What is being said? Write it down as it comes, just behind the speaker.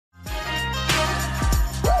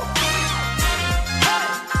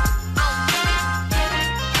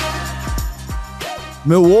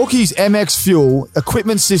Milwaukee's MX Fuel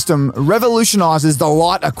equipment system revolutionizes the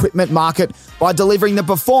light equipment market by delivering the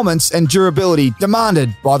performance and durability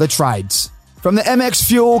demanded by the trades. From the MX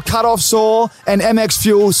Fuel cut-off saw and MX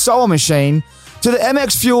Fuel sower machine to the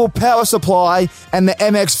MX Fuel power supply and the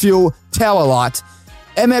MX Fuel tower light,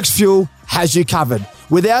 MX Fuel has you covered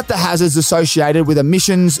without the hazards associated with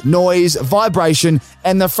emissions, noise, vibration,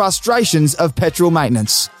 and the frustrations of petrol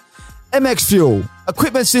maintenance. MX Fuel,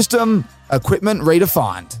 equipment system, equipment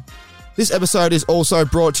redefined. This episode is also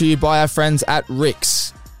brought to you by our friends at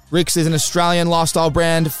Rix. Rix is an Australian lifestyle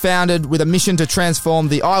brand founded with a mission to transform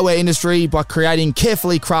the eyewear industry by creating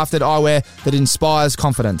carefully crafted eyewear that inspires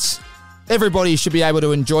confidence. Everybody should be able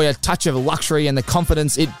to enjoy a touch of luxury and the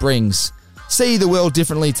confidence it brings. See the world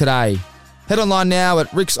differently today. Head online now at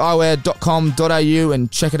rixeyewear.com.au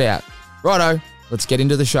and check it out. Righto, let's get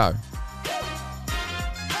into the show.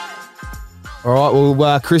 All right,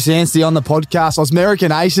 well, Chris Anstey on the podcast.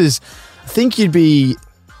 American Aces, I think you'd be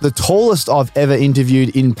the tallest I've ever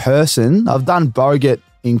interviewed in person. I've done Bogut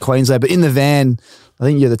in Queensland, but in the van, I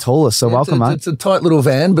think you're the tallest, so welcome, mate. It's a tight little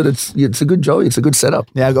van, but it's a good job. It's a good setup.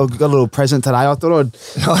 Yeah, I got a little present today. I thought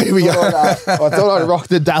here we go. I thought I'd rock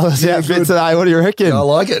the Dallas outfit today. What do you reckon? I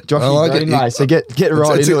like it. Josh, I like it. Mate, so get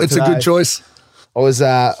right into it It's today. a good choice. I was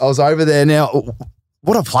over there now.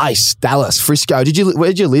 What a place, Dallas, Frisco. Where did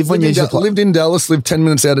you live when you used to play? Lived in Dallas, lived 10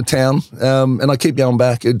 minutes out of town, and I keep going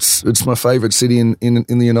back. It's my favourite city in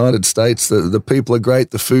the United States. The people are great,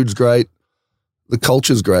 the food's great, the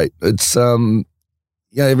culture's great. It's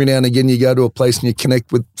every now and again you go to a place and you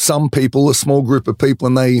connect with some people, a small group of people,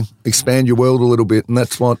 and they expand your world a little bit, and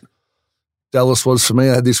that's what Dallas was for me.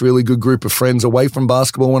 I had this really good group of friends away from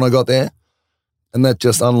basketball when I got there, and that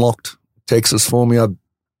just unlocked Texas for me. I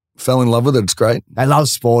fell in love with it. It's great. They love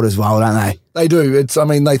sport as well, don't they? They do.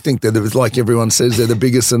 They think that it's like everyone says they're the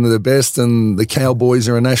biggest and they're the best, and the Cowboys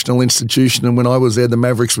are a national institution. And when I was there, the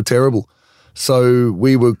Mavericks were terrible. So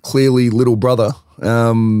we were clearly little brother.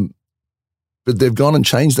 But they've gone and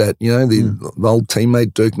changed that. The old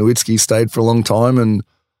teammate Dirk Nowitzki stayed for a long time and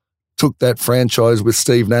took that franchise with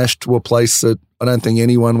Steve Nash to a place that I don't think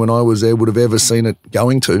anyone when I was there would have ever seen it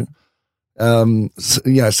going to.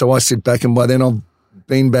 So I sit back, and by then I've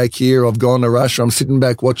been back here, I've gone to Russia, I'm sitting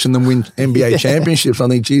back watching them win NBA championships. I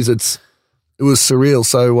think, geez, it was surreal.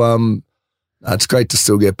 So it's great to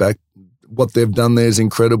still get back. What they've done there is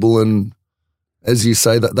incredible, and as you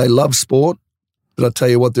say, that they love sport, but I tell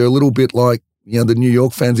you what, they're a little bit like the New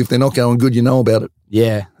York fans. If they're not going good, you know about it.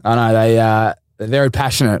 Yeah, I know. They're very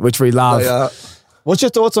passionate, which we love. They are. What's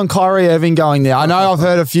your thoughts on Kyrie Irving going there? I know I've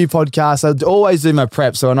heard a few podcasts. I always do my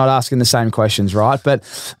prep, so I'm not asking the same questions, right? But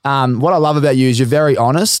what I love about you is you're very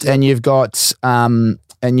honest, and you've got and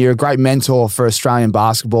you're a great mentor for Australian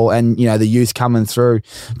basketball and the youth coming through.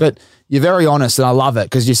 But you're very honest, and I love it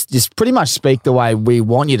because you just pretty much speak the way we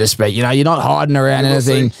want you to speak. You're not hiding around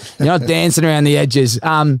anything. You're not dancing around the edges.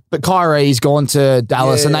 But Kyrie's gone to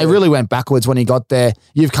Dallas, and they really went backwards when he got there.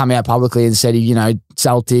 You've come out publicly and said,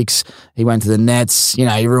 Celtics, he went to the Nets,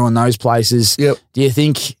 he ruined those places. Yep. Do you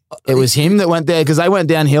think it was him that went there? Because they went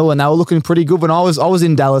downhill and they were looking pretty good when I was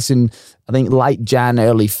in Dallas in, I think, late Jan,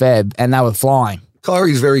 early Feb, and they were flying.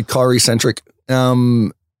 Kyrie's very Kyrie-centric.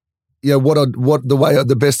 The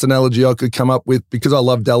best analogy I could come up with, because I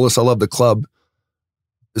love Dallas, I love the club.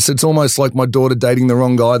 It's almost like my daughter dating the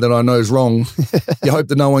wrong guy that I know is wrong. You hope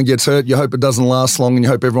that no one gets hurt. You hope it doesn't last long, and you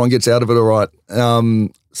hope everyone gets out of it all right.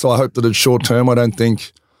 So I hope that it's short term. I don't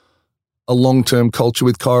think a long-term culture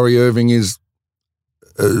with Kyrie Irving is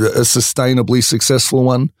a sustainably successful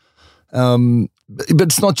one. But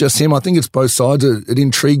it's not just him. I think it's both sides. It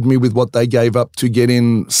intrigued me with what they gave up to get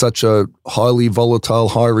in such a highly volatile,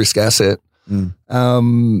 high-risk asset.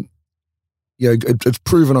 It's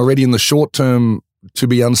proven already in the short term to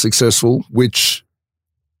be unsuccessful, which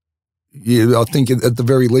I think at the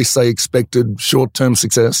very least they expected short-term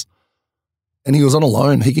success. And he was on a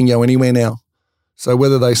loan. He can go anywhere now. So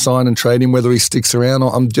whether they sign and trade him, whether he sticks around,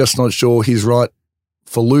 I'm just not sure he's right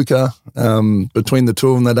for Luka. Between the two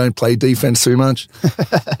of them, they don't play defense too much.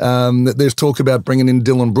 There's talk about bringing in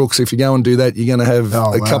Dylan Brooks. If you go and do that, you're going to have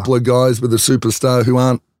couple of guys with a superstar who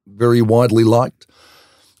aren't very widely liked.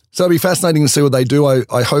 So it'll be fascinating to see what they do.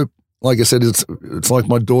 I hope, like I said, it's like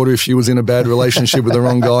my daughter. If she was in a bad relationship with the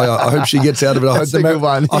wrong guy, I hope she gets out of it. I hope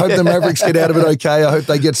the Mavericks get out of it okay. I hope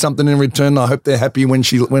they get something in return. I hope they're happy when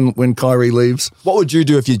Kyrie leaves. What would you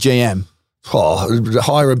do if you're GM?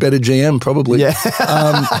 Hire a better GM, probably. Yeah.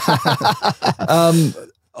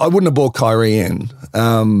 I wouldn't have brought Kyrie in.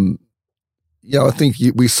 I think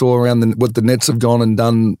we saw around what the Nets have gone and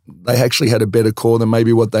done. They actually had a better core than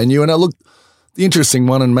maybe what they knew. And look, The interesting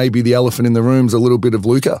one, and maybe the elephant in the room, is a little bit of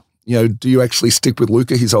Luca. Do you actually stick with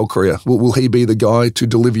Luca his whole career? Will he be the guy to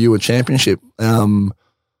deliver you a championship?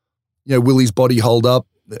 Will his body hold up?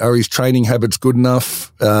 Are his training habits good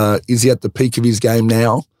enough? Is he at the peak of his game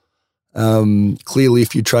now? Clearly,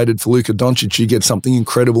 if you traded for Luka Doncic, you get something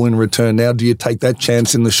incredible in return. Now, do you take that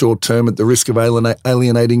chance in the short term at the risk of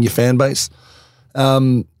alienating your fan base? There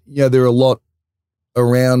are a lot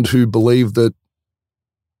around who believe that.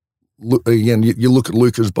 Again, you look at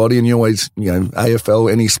Luka's body, and you always,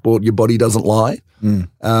 AFL, any sport, your body doesn't lie.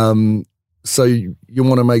 So you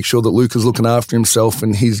want to make sure that Luka's looking after himself,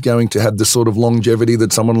 and he's going to have the sort of longevity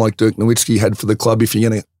that someone like Dirk Nowitzki had for the club if you're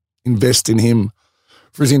going to invest in him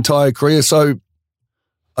for his entire career. So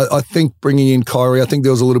I think bringing in Kyrie, I think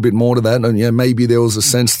there was a little bit more to that. And maybe there was a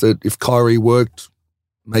sense that if Kyrie worked,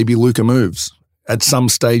 maybe Luka moves at some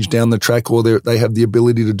stage down the track, or they have the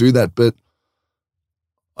ability to do that. But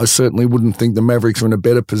I certainly wouldn't think the Mavericks are in a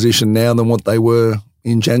better position now than what they were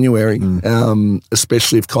in January,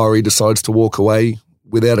 especially if Kyrie decides to walk away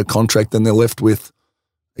without a contract. Then they're left with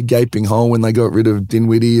a gaping hole when they got rid of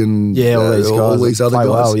Dinwiddie and all these other guys.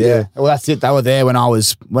 Well, well, that's it. They were there when I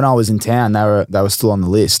was in town. They were still on the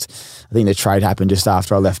list. I think the trade happened just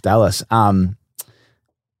after I left Dallas.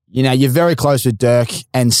 You're very close with Dirk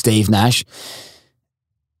and Steve Nash.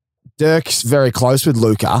 Dirk's very close with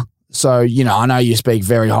Luka. So, I know you speak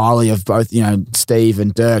very highly of both, Steve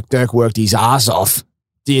and Dirk. Dirk worked his ass off.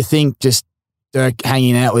 Do you think just Dirk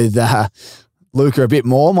hanging out with Luka a bit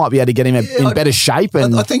more might be able to get him in better shape?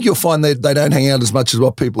 And I think you'll find that they don't hang out as much as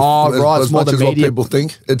what people what people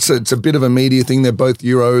think. It's a bit of a media thing. They're both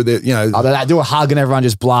Euro. They do a hug and everyone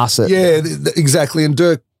just blasts it. Yeah, exactly. And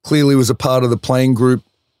Dirk clearly was a part of the playing group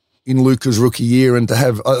in Luka's rookie year, and to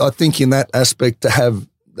have, I think in that aspect, to have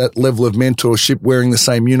that level of mentorship, wearing the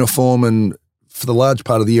same uniform, and for the large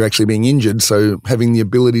part of the year actually being injured, so having the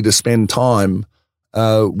ability to spend time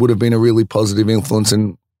would have been a really positive influence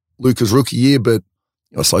in Luka's rookie year. But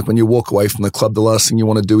it's like when you walk away from the club, the last thing you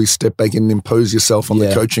want to do is step back and impose yourself on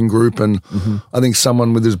the coaching group. And I think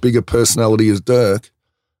someone with as big a personality as Dirk,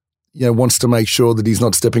 wants to make sure that he's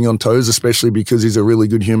not stepping on toes, especially because he's a really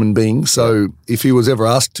good human being. So if he was ever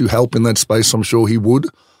asked to help in that space, I'm sure he would.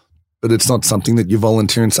 But it's not something that you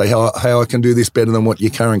volunteer and say, how I can do this better than what your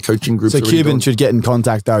current coaching group. So Cuban should get in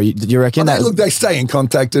contact, though. Do you reckon that? Look, they stay in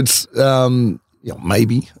contact. It's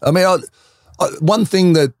maybe. I mean, one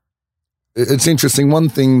thing that it's interesting. One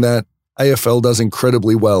thing that AFL does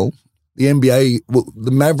incredibly well, the NBA,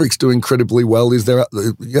 the Mavericks do incredibly well, is their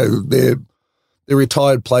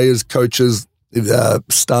retired players, coaches,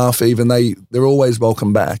 staff. Even they're always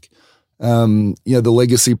welcome back. The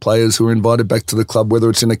legacy players who are invited back to the club, whether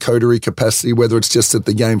it's in a coterie capacity, whether it's just at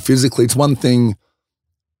the game physically. It's one thing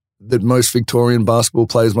that most Victorian basketball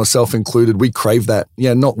players, myself included, we crave that.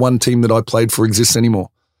 Not one team that I played for exists anymore.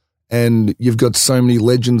 And you've got so many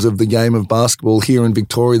legends of the game of basketball here in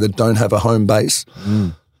Victoria that don't have a home base.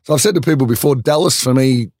 So I've said to people before, Dallas for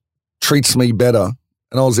me treats me better,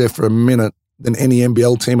 and I was there for a minute, than any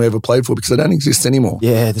NBL team I ever played for, because they don't exist anymore.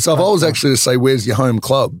 Yeah. So if I was actually to say, where's your home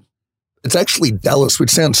club? It's actually Dallas,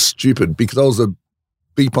 which sounds stupid because I was a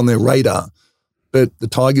beep on their radar. But the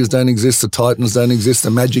Tigers don't exist, the Titans don't exist,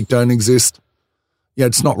 the Magic don't exist.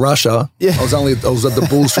 It's not Russia. Yeah. I was at the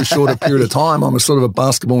Bulls for a shorter period of time. I'm a sort of a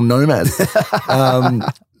basketball nomad.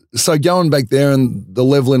 So going back there and the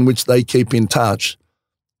level in which they keep in touch,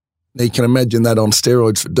 you can imagine that on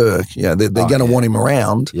steroids for Dirk. They're going to want him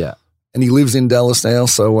around. Yeah. And he lives in Dallas now,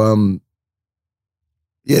 so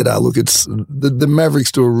look, it's the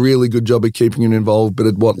Mavericks do a really good job of keeping him involved, but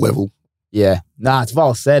at what level? Yeah, it's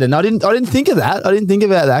well said, and I didn't think of that. I didn't think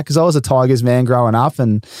about that because I was a Tigers man growing up,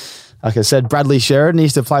 and like I said, Bradley Sheridan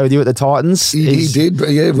used to play with you at the Titans. He did,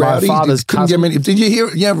 yeah. My father's cousin. Did you hear?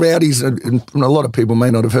 Yeah, Rowdy's. A lot of people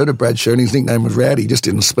may not have heard of Brad Sheridan. His nickname was Rowdy. He just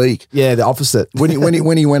didn't speak. Yeah, the opposite. When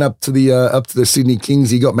he went up to the Sydney Kings,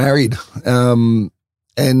 he got married,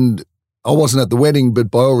 and I wasn't at the wedding,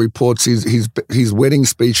 but by all reports, his wedding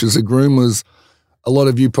speech as a groom was, a lot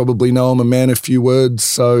of you probably know I'm a man of few words,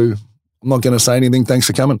 so I'm not going to say anything. Thanks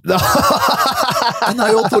for coming. And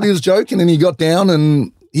they all thought he was joking, and he got down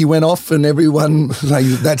and he went off, and everyone was like,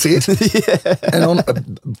 that's it. Yeah.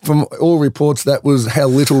 And from all reports, that was how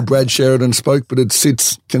little Brad Sheridan spoke, but it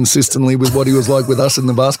sits consistently with what he was like with us in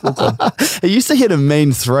the basketball club. He used to hit a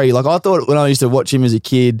mean three. Like I thought when I used to watch him as a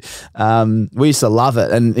kid, we used to love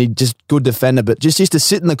it, and he just good defender, but just used to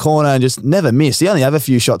sit in the corner and just never miss. He only have a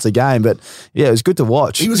few shots a game, but yeah, it was good to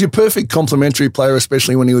watch. He was your perfect complementary player,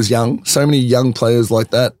 especially when he was young. So many young players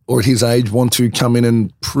like that, or at his age, want to come in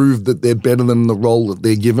and prove that they're better than the role that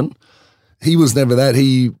they're given. He was never that.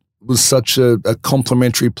 He was such a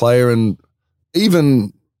complimentary player, and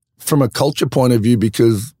even from a culture point of view,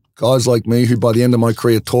 because guys like me who by the end of my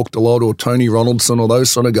career talked a lot, or Tony Ronaldson or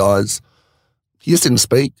those sort of guys, he just didn't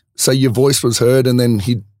speak. So your voice was heard, and then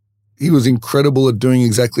he was incredible at doing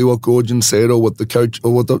exactly what Gorgon said, or what the coach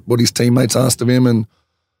or what his teammates asked of him, and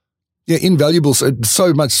yeah, invaluable.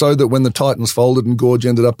 So much so that when the Titans folded and Gorge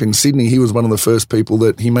ended up in Sydney, he was one of the first people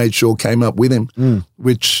that he made sure came up with him,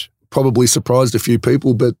 which probably surprised a few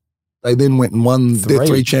people, but they then went and won their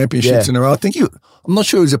 3 championships in a row. I'm not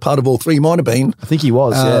sure he was a part of all 3. He might have been. I think he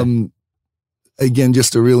was, Again,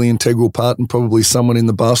 just a really integral part, and probably someone in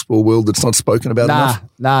the basketball world that's not spoken about enough.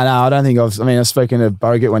 No, I don't think I've spoken to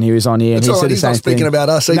Bogut when he was on here, and he said the same thing. He's not speaking about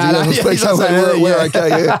us. We're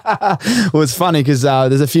okay, yeah. Well, it's funny because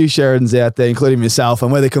there's a few Sheridans out there, including myself,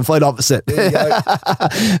 and we're the complete opposite.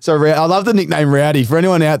 So I love the nickname Rowdy. For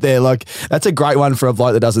anyone out there, like, that's a great one for a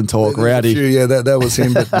bloke that doesn't talk, Rowdy. That was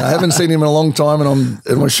him, but I haven't seen him in a long time, and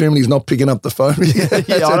I'm assuming he's not picking up the phone.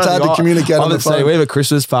 It's hard to communicate on the phone. We have a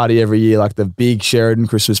Christmas party every year, like the big Sheridan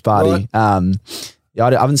Christmas party. Right. I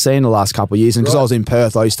haven't seen the last couple of years, and because I was in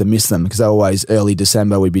Perth, I used to miss them because they were always early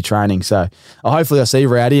December. We'd be training, so hopefully I see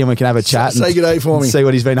Rowdy and we can have a chat. Say good day for me. See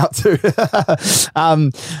what he's been up to.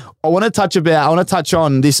 I want to touch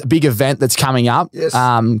on this big event that's coming up,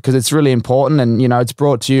 because it's really important, and it's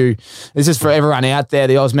brought to you. This is for everyone out there,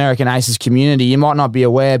 the Aus American Aces community. You might not be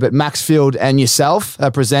aware, but Maxfield and yourself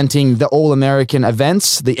are presenting the All American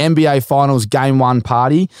events, the NBA Finals Game 1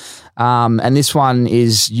 party. And this one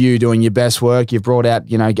is you doing your best work. You've brought out,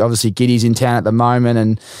 obviously Giddy's in town at the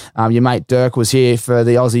moment, and your mate Dirk was here for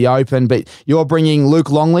the Aussie Open, but you're bringing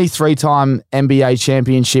Luke Longley, 3-time NBA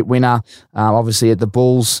championship winner, obviously at the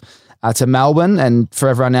Bulls, to Melbourne. And for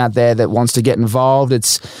everyone out there that wants to get involved,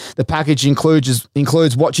 the package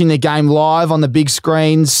includes watching the game live on the big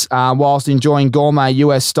screens, whilst enjoying gourmet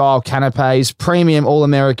US style canapes, premium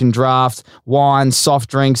All-American draft, wine, soft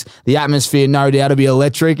drinks. The atmosphere, no doubt, will be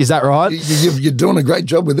electric. Is that right? You're doing a great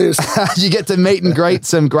job with this. You get to meet and greet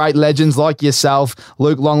some great legends like yourself.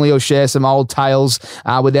 Luke Longley will share some old tales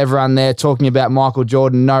with everyone there, talking about Michael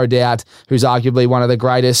Jordan, no doubt, who's arguably one of the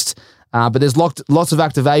greatest. But there's lots of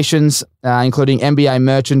activations, including NBA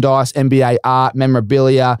merchandise, NBA art,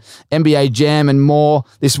 memorabilia, NBA Jam, and more.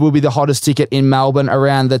 This will be the hottest ticket in Melbourne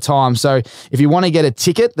around the time. So if you want to get a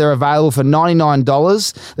ticket, they're available for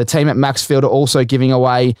 $99. The team at Maxfield are also giving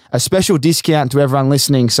away a special discount to everyone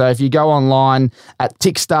listening. So if you go online at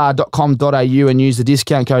tickstar.com.au and use the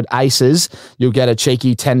discount code ACES, you'll get a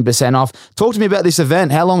cheeky 10% off. Talk to me about this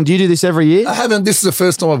event. How long do you do this every year? I haven't. This is the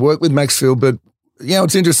first time I've worked with Maxfield, but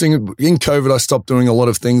it's interesting. In COVID, I stopped doing a lot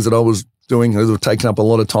of things that I was doing that were taking up a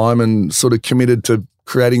lot of time, and sort of committed to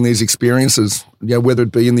creating these experiences, whether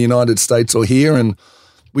it be in the United States or here. And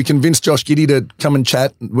we convinced Josh Giddey to come and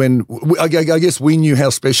chat when I guess we knew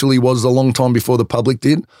how special he was a long time before the public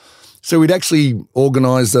did. So we'd actually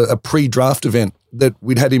organised a pre-draft event that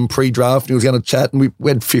we'd had him pre-draft, and he was going to chat, and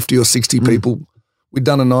we had 50 or 60 people. We'd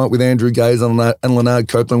done a night with Andrew Gaze and Leonard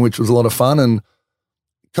Copeland, which was a lot of fun, and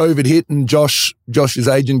COVID hit, and Josh's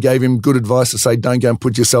agent gave him good advice to say, don't go and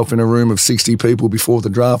put yourself in a room of 60 people before the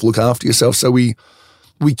draft. Look after yourself. So we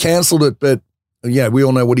cancelled it, but we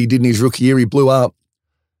all know what he did in his rookie year. He blew up,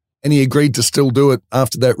 and he agreed to still do it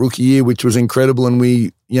after that rookie year, which was incredible. And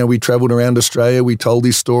we travelled around Australia. We told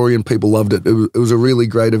his story, and people loved it. It was a really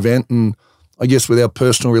great event. And I guess with our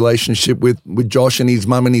personal relationship with Josh and his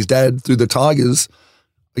mum and his dad through the Tigers,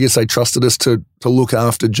 I guess they trusted us to look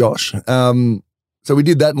after Josh. So we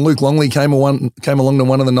did that, and Luke Longley came along to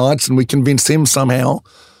one of the nights, and we convinced him somehow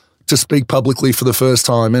to speak publicly for the first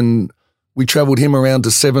time. And we travelled him around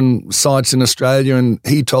to 7 sites in Australia, and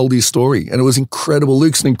he told his story, and it was incredible.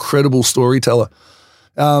 Luke's an incredible storyteller.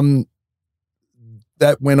 That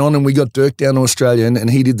went on, and we got Dirk down to Australia, and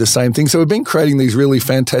he did the same thing. So we've been creating these really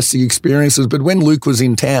fantastic experiences. But when Luke was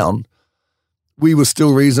in town, we were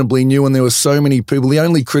still reasonably new, and there were so many people. The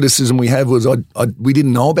only criticism we have was we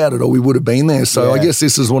didn't know about it, or we would have been there. So I guess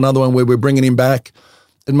this is another one where we're bringing him back.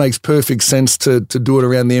 It makes perfect sense to do it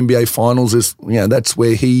around the NBA Finals. That's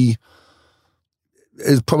where he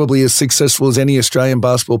is probably as successful as any Australian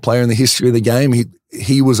basketball player in the history of the game.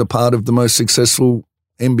 He was a part of the most successful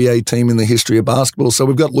NBA team in the history of basketball. So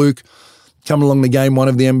we've got Luke coming along the Game 1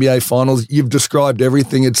 of the NBA Finals. You've described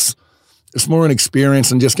everything. It's more an experience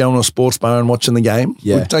than just going to a sports bar and watching the game.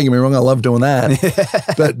 Yeah. Don't get me wrong, I love doing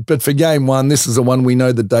that. but for Game 1, this is the one we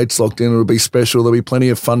know the date's locked in. It'll be special. There'll be plenty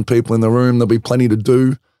of fun people in the room. There'll be plenty to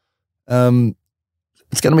do.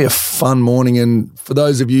 It's going to be a fun morning. And for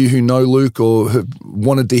those of you who know Luke or have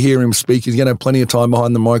wanted to hear him speak, he's going to have plenty of time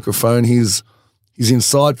behind the microphone. He's He's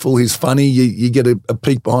insightful. He's funny. You get a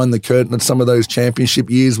peek behind the curtain at some of those championship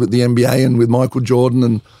years with the NBA and with Michael Jordan.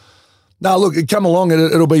 And no, look, come along.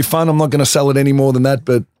 It'll be fun. I'm not going to sell it any more than that,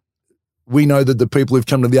 but we know that the people who've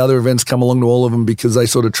come to the other events come along to all of them because they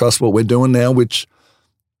sort of trust what we're doing now, which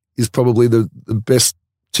is probably the best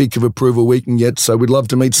tick of approval we can get. So we'd love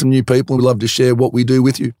to meet some new people. We'd love to share what we do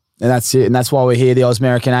with you. And that's it. And that's why we're here, the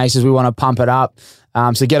American Aces. We want to pump it up.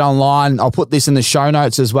 So get online. I'll put this in the show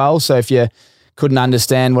notes as well. So if you couldn't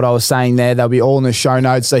understand what I was saying there, they'll be all in the show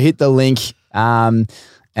notes. So hit the link and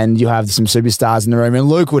you'll have some superstars in the room. And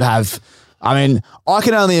Luke would have, I mean, I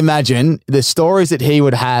can only imagine the stories that he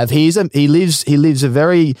would have. He lives a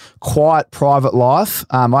very quiet, private life.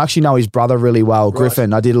 I actually know his brother really well,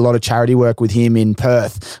 Griffin. I did a lot of charity work with him in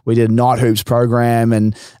Perth. We did a night hoops program,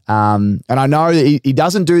 and I know that he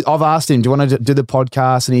doesn't do. I've asked him, do you want to do the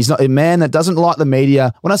podcast? And he's not a man that doesn't like the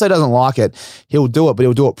media. When I say doesn't like it, he'll do it, but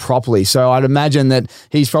he'll do it properly. So I'd imagine that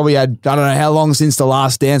he's probably had, I don't know how long since The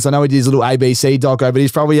Last Dance. I know he did his little ABC doco, but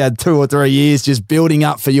he's probably had 2 or 3 years just building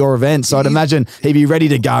up for your event. So I'd imagine he'd be ready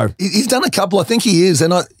to go. He's done a couple. I think he is.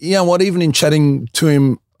 And you know what, even in chatting to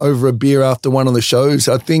him over a beer after one of the shows,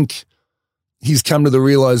 I think he's come to the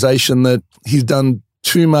realization that he's done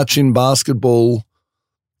too much in basketball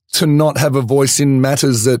to not have a voice in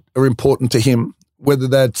matters that are important to him, whether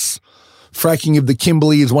that's fracking of the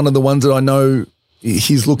Kimberley is one of the ones that I know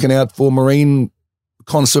he's looking out for, marine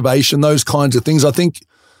conservation, those kinds of things. I think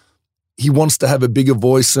he wants to have a bigger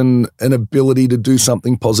voice and an ability to do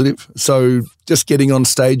something positive. So just getting on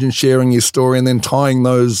stage and sharing his story and then tying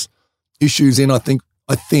those issues in, I think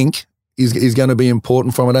is going to be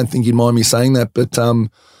important for him. I don't think he'd mind me saying that, but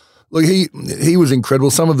look, he was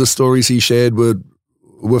incredible. Some of the stories he shared were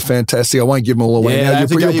fantastic. I won't give them all away now.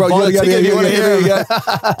 But we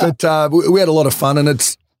had a lot of fun, and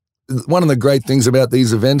it's one of the great things about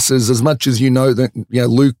these events is, as much as you know that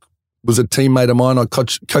Luke was a teammate of mine. I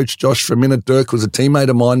coached Josh for a minute. Dirk was a teammate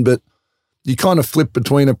of mine, but you kind of flip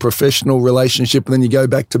between a professional relationship and then you go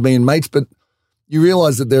back to being mates. But you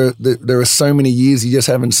realise that there are so many years you just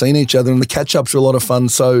haven't seen each other, and the catch-ups are a lot of fun.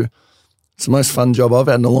 So it's the most fun job I've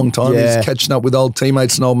had in a long time, is catching up with old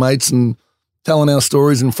teammates and old mates and telling our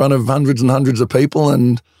stories in front of hundreds and hundreds of people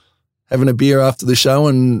and having a beer after the show.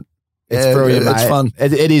 And it's brilliant, it's fun.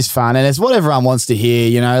 It is fun, and it's what everyone wants to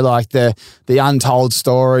hear, like the untold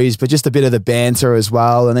stories, but just a bit of the banter as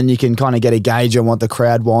well, and then you can kind of get a gauge on what the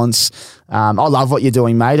crowd wants. I love what you're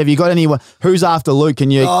doing, mate. Have you got anyone? Who's after Luke?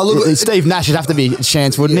 Can you? Steve Nash would have to be a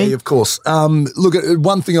chance, wouldn't he? Yeah, of course. Look,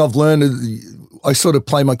 one thing I've learned is I sort of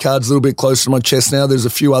play my cards a little bit closer to my chest now. There's a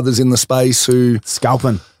few others in the space who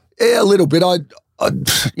scalping. Yeah, a little bit.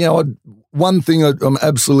 One thing I'm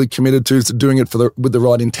absolutely committed to is doing it with the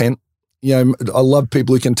right intent. I love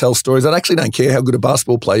people who can tell stories. I actually don't care how good a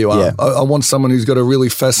basketball player you are. Yeah. I want someone who's got a really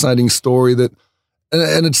fascinating story that,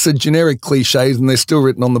 and it's a generic cliches, and they're still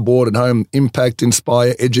written on the board at home: impact,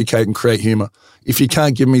 inspire, educate, and create humor. If you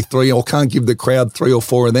can't give me 3 or can't give the crowd 3 or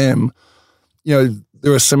 4 of them,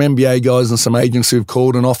 there are some NBA guys and some agents who've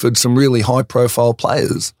called and offered some really high-profile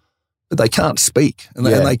players, but they can't speak and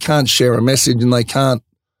they can't share a message and they can't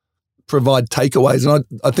provide takeaways. And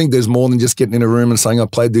I think there's more than just getting in a room and saying I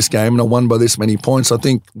played this game and I won by this many points. I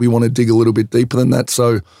think we want to dig a little bit deeper than that.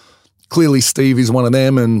 So clearly Steve is one of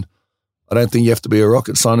them, and I don't think you have to be a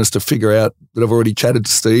rocket scientist to figure out that I've already chatted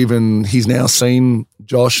to Steve and he's now seen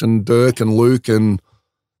Josh and Dirk and Luke, and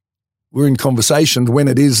we're in conversations. When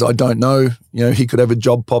it is, I don't know. He could have a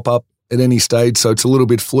job pop up at any stage, so it's a little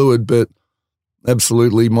bit fluid, but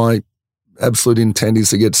absolutely my absolute intent is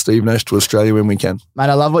to get Steve Nash to Australia when we can. Mate,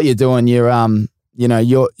 I love what you're doing. You're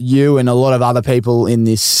you and a lot of other people in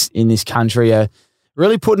this country are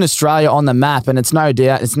really putting Australia on the map, and it's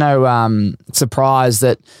no surprise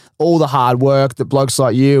that all the hard work that blokes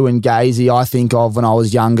like you and Gazy I think of when I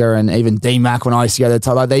was younger, and even D-Mac when I used to go to the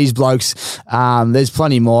top, like these blokes, there's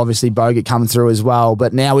plenty more, obviously Bogut coming through as well,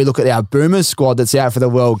 but now we look at our Boomers squad that's out for the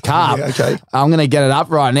World Cup. Yeah, okay. I'm going to get it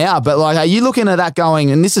up right now, but are you looking at that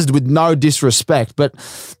going, and this is with no disrespect, but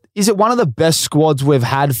is it one of the best squads we've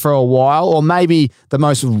had for a while, or maybe the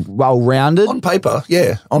most well-rounded? On paper,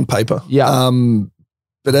 yeah, on paper. Yeah.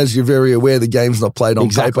 But as you're very aware, the game's not played on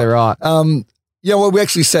paper. Exactly right. We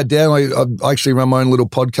actually sat down. I actually run my own little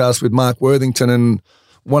podcast with Mark Worthington, and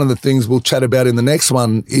one of the things we'll chat about in the next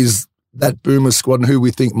one is that Boomers squad and who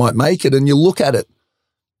we think might make it. And you look at it,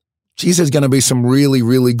 geez, there's going to be some really,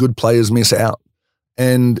 really good players miss out.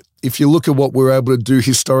 And if you look at what we're able to do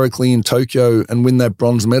historically in Tokyo and win that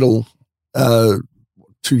bronze medal 2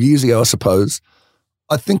 years ago, I suppose,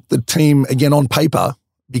 I think the team, again, on paper,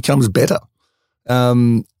 becomes better.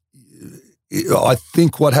 I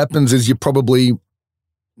think what happens is you probably,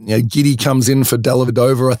 Giddy comes in for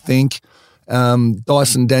Dellavedova, I think.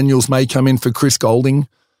 Dyson Daniels may come in for Chris Golding.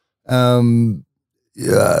 Aaron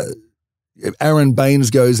Baines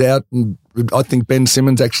goes out, and I think Ben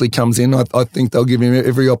Simmons actually comes in. I think they'll give him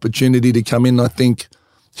every opportunity to come in. I think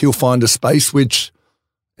he'll find a space, which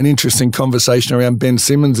an interesting conversation around Ben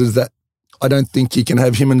Simmons is that I don't think you can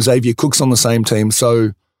have him and Xavier Cooks on the same team.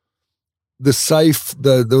 So the safe,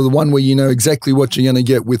 the one where you know exactly what you're going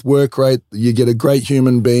to get with work rate, you get a great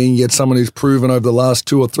human being, you get someone who's proven over the last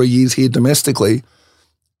 2 or 3 years here domestically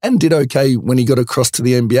and did okay when he got across to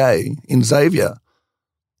the NBA in Xavier.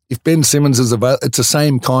 If Ben Simmons is available, it's the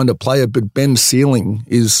same kind of player, but Ben's ceiling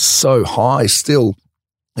is so high still.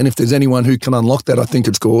 And if there's anyone who can unlock that, I think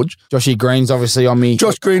it's Gorge. Joshy Green's obviously on me.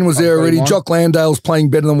 Josh Green was there already. Jock Landale's playing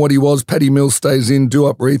better than what he was. Paddy Mills stays in.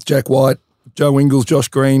 Duop Reith, Jack White, Joe Ingles, Josh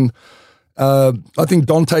Green. I think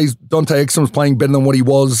Dante Exum's playing better than what he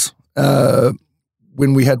was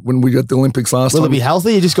when we had the Olympics last time. Will it be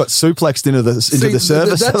healthy? He just got suplexed into the service.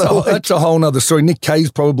 That's a whole other story. Nick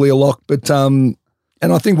Kay's probably a lock, but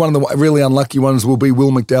and I think one of the really unlucky ones will be Will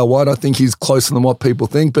McDowell-White. I think he's closer than what people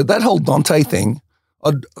think. But that whole Dante thing,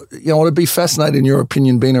 I'd be fascinated in your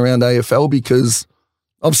opinion being around AFL, because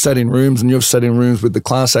I've sat in rooms and you've sat in rooms with the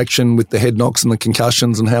class action, with the head knocks and the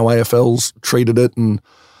concussions and how AFL's treated it. And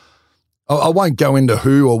I won't go into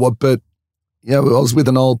who or what, but I was with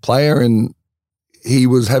an old player and he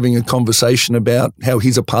was having a conversation about how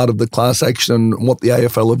he's a part of the class action and what the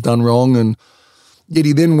AFL have done wrong. And yet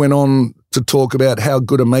he then went on to talk about how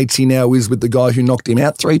good a mate he now is with the guy who knocked him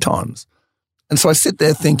out 3 times. And so I sit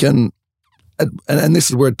there thinking, and this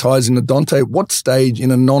is where it ties into Dante, what stage in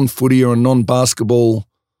a non-footy or a non-basketball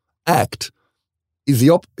act is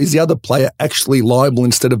the other player actually liable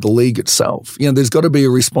instead of the league itself? There's got to be a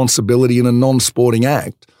responsibility in a non-sporting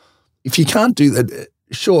act. If you can't do that,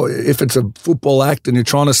 sure, if it's a football act and you're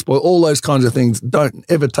trying to spoil all those kinds of things, don't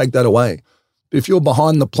ever take that away. But if you're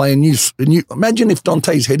behind the play and you imagine if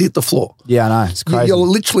Dante's head hit the floor. Yeah, I know. It's crazy. You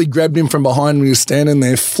literally grabbed him from behind when he was standing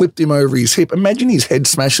there, flipped him over his hip. Imagine his head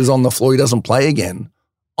smashes on the floor. He doesn't play again.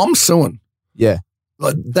 I'm suing. Yeah.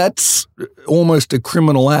 That's almost a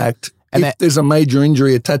criminal act if there's a major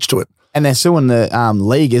injury attached to it. And they're suing the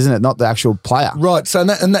league, isn't it? Not the actual player. Right. So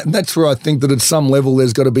that's where I think that at some level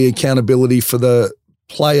there's got to be accountability for the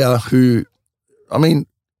player who, I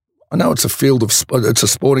know it's a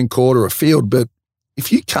sporting court or a field, but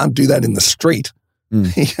if you can't do that in the street,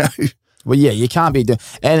 well, yeah, you can't be doing.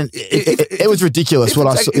 And it was ridiculous what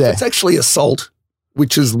I saw. If it's actually assault,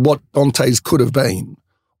 which is what Dante's could have been,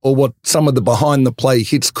 or what some of the behind the play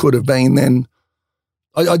hits could have been, then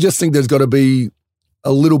I just think there's got to be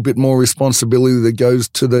a little bit more responsibility that goes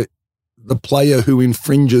to the player who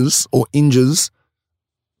infringes or injures.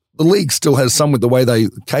 The league still has some with the way they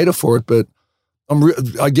cater for it, but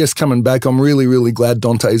I guess coming back, I'm really, really glad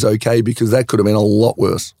Dante's okay, because that could have been a lot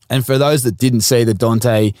worse. And for those that didn't see the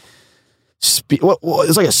Dante, it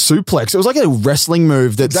was like a suplex. It was like a wrestling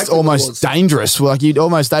move that's exactly almost dangerous. Like they'd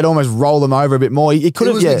almost roll them over a bit more. It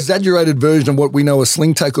was an exaggerated version of what we know a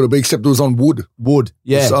sling tackle to be, except it was on wood. Wood,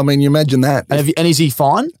 yeah. So, you imagine that. And is he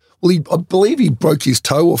fine? Well, I believe he broke his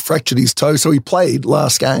toe or fractured his toe, so he played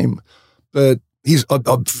last game. But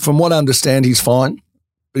from what I understand, he's fine,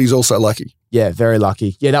 but he's also lucky. Yeah, very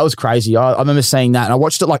lucky. Yeah, that was crazy. I remember seeing that, and I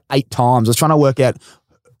watched it like 8 times. I was trying to work out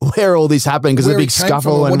where all this happened, because of the big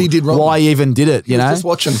scuffle and what he did wrong. Why he even did it, He was just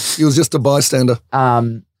watching. He was just a bystander.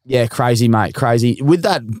 Yeah, crazy, mate, crazy. With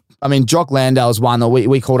that, Jock Landale's one that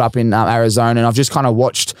we called up in Arizona, and I've just kind of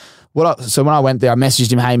watched so when I went there, I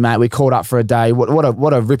messaged him, hey, mate, we called up for a day.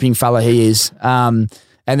 What a ripping fella he is.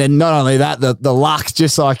 And then not only that, the luck,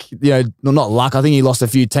 just like, not luck. I think he lost a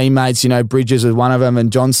few teammates, Bridges was one of them,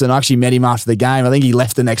 and Johnson. I actually met him after the game. I think he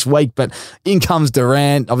left the next week, but in comes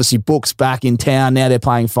Durant. Obviously, Book's back in town. Now they're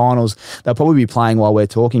playing finals. They'll probably be playing while we're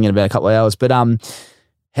talking in about a couple of hours. But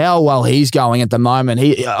how well he's going at the moment.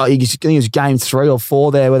 I think it was game 3 or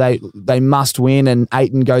 4 there where they must win, and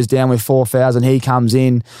Ayton goes down with 4 fouls and he comes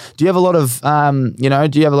in. Do you have a lot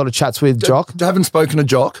of chats with Jock? I haven't spoken to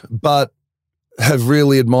Jock, but have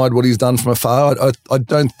really admired what he's done from afar. I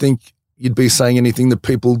don't think you'd be saying anything that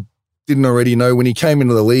people didn't already know. When he came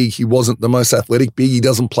into the league, he wasn't the most athletic big. He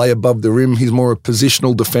doesn't play above the rim. He's more a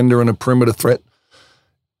positional defender and a perimeter threat.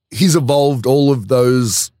 He's evolved all of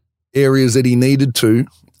those areas that he needed to,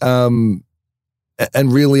 and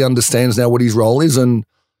really understands now what his role is. And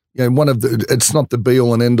it's not the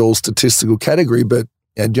be-all and end-all statistical category, but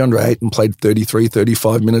DeAndre Ayton played 33,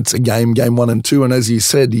 35 minutes a game 1 and 2, and as you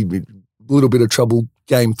said, he a little bit of trouble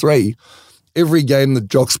game 3. every game that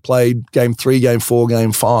Jock's played, game 3, game 4,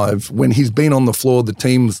 game 5, when he's been on the floor, the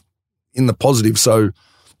team's in the positive. So,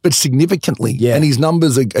 but significantly, and his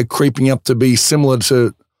numbers are creeping up to be similar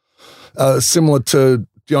to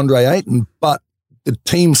DeAndre Ayton, but the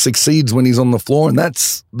team succeeds when he's on the floor, and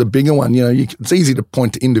that's the bigger one. It's easy to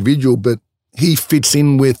point to individual, but he fits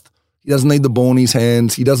in with. He doesn't need the ball in his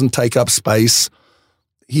hands. He doesn't take up space.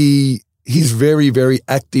 He's very, very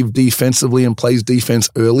active defensively and plays defense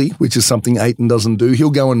early, which is something Ayton doesn't do.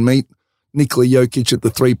 He'll go and meet Nikola Jokic at the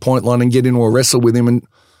 3-point line and get into a wrestle with him, and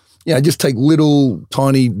just take little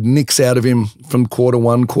tiny nicks out of him from quarter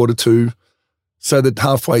 1, quarter 2. So that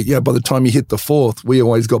halfway, by the time you hit the 4th, we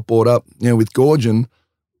always got brought up, with Gorgon,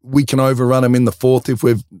 we can overrun him in the 4th if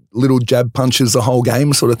we've little jab punches the whole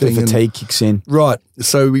game sort of thing. The fatigue kicks in. Right.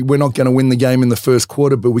 So we're not going to win the game in the first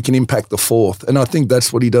quarter, but we can impact the 4th. And I think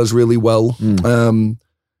that's what he does really well. And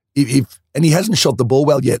he hasn't shot the ball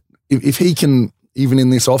well yet. If he can, even in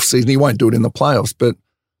this offseason, he won't do it in the playoffs, but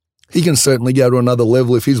he can certainly go to another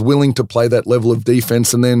level if he's willing to play that level of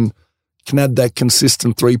defense and then can add that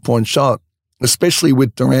consistent 3-point shot. Especially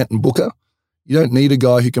with Durant and Booker, you don't need a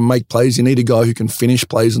guy who can make plays. You need a guy who can finish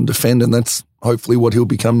plays and defend, and that's hopefully what he'll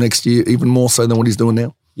become next year, even more so than what he's doing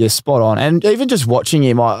now. Yeah, spot on. And even just watching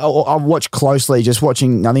him, I watch closely, just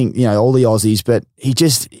watching, I think, all the Aussies, but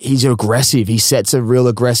he's aggressive. He sets a real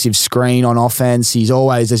aggressive screen on offense. He's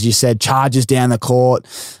always, as you said, charges down the court.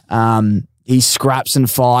 He scraps and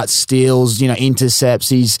fights, steals,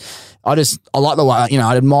 intercepts. I like the way,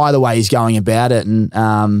 I admire the way he's going about it, and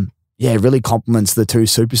it really complements the two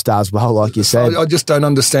superstars well, like you said. I just don't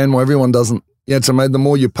understand why everyone doesn't. The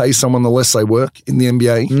more you pay someone, the less they work in the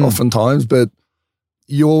NBA oftentimes. But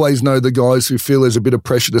you always know the guys who feel there's a bit of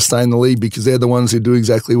pressure to stay in the league because they're the ones who do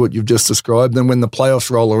exactly what you've just described. And when the playoffs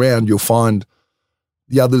roll around, you'll find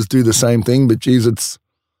the others do the same thing. But, geez,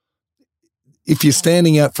 if you're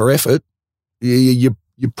standing out for effort, you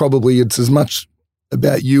probably, it's as much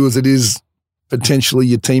about you as it is potentially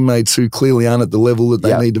your teammates who clearly aren't at the level that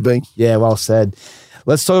they need to be. Yeah, well said.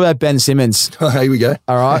 Let's talk about Ben Simmons. Here we go.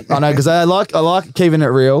 All right. I know, because I like keeping it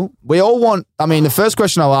real. We all want, the first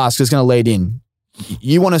question I'll ask is going to lead in.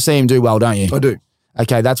 You want to see him do well, don't you? I do.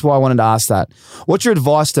 Okay, that's why I wanted to ask that. What's your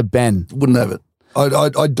advice to Ben? Wouldn't have it.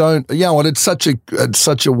 I don't. It's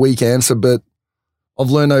such a weak answer, but I've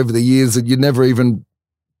learned over the years that you never even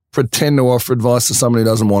pretend to offer advice to someone who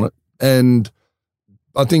doesn't want it. And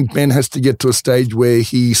I think Ben has to get to a stage where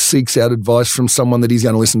he seeks out advice from someone that he's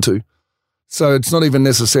going to listen to. So it's not even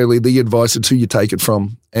necessarily the advice, it's who you take it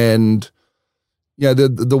from. And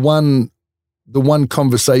the one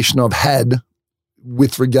conversation I've had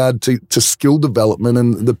with regard to skill development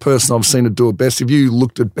and the person I've seen it do it best, if you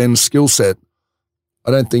looked at Ben's skill set,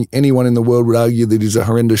 I don't think anyone in the world would argue that he's a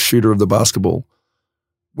horrendous shooter of the basketball.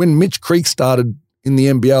 When Mitch Creek started in the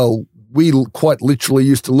NBL, we quite literally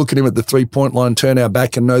used to look at him at the 3-point line, turn our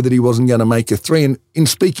back and know that he wasn't going to make a 3. And in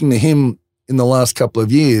speaking to him in the last couple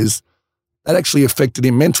of years, that actually affected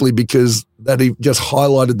him mentally because that he just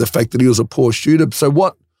highlighted the fact that he was a poor shooter. So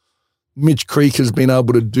what Mitch Creek has been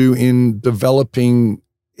able to do in developing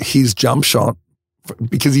his jump shot,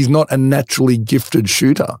 because he's not a naturally gifted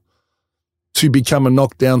shooter, to become a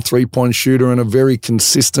knockdown 3-point shooter and a very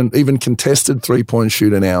consistent, even contested 3-point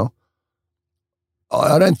shooter now,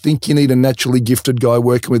 I don't think you need a naturally gifted guy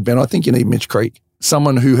working with Ben. I think you need Mitch Creek,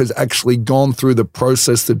 someone who has actually gone through the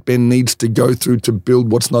process that Ben needs to go through to build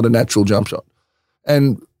what's not a natural jump shot.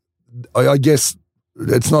 And I guess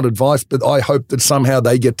it's not advice, but I hope that somehow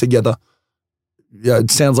they get together. Yeah, it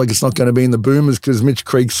sounds like it's not going to be in the Boomers because Mitch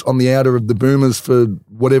Creek's on the outer of the Boomers for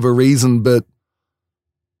whatever reason, but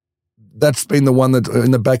that's been the one that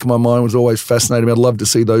in the back of my mind was always fascinating. I'd love to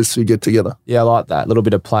see those two get together. Yeah, I like that. A little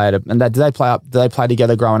bit of play. And do they play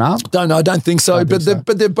together growing up? I don't think so. But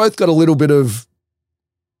they've both got a little bit of.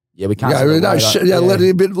 Yeah, we can't. A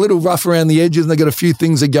little rough around the edges, and they got a few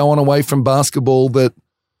things that go on away from basketball. But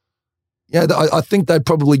I think they'd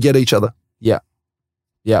probably get each other. Yeah.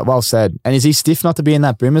 Yeah, well said. And is he stiff not to be in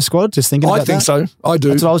that Boomer squad? Just thinking about that? I think so. I do.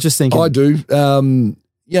 That's what I was just thinking. I do.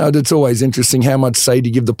 It's always interesting how much say to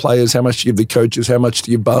give the players, how much to give the coaches, how much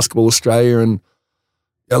to give Basketball Australia. And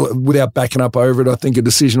without backing up over it, I think a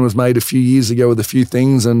decision was made a few years ago with a few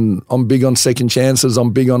things. And I'm big on second chances.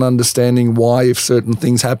 I'm big on understanding why if certain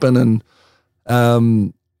things happen.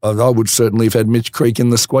 And I would certainly have had Mitch Creek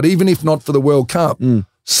in the squad, even if not for the World Cup.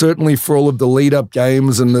 Certainly for all of the lead-up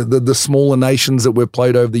games and the smaller nations that we've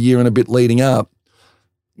played over the year and a bit leading up.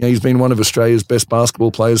 He's been one of Australia's best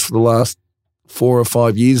basketball players for the last 4 or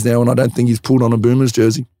 5 years now, and I don't think he's pulled on a Boomers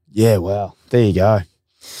jersey. Yeah, wow. There you go.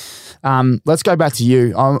 Let's go back to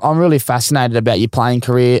you. I'm really fascinated about your playing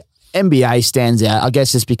career. NBA stands out, I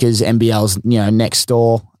guess, just because NBL's next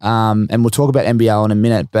door, and we'll talk about NBL in a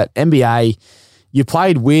minute. But NBA, you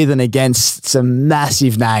played with and against some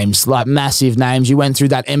massive names. You went through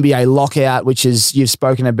that NBA lockout, which is you've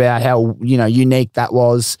spoken about how unique that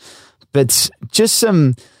was. But just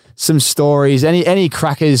some stories. Any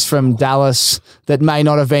crackers from Dallas that may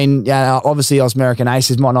not have been obviously us American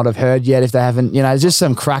Aces might not have heard yet if they haven't. Just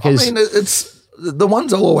some crackers. I mean, it's the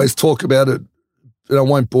ones I'll always talk about it. And I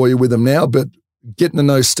won't bore you with them now, but getting to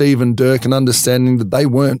know Steve and Dirk and understanding that they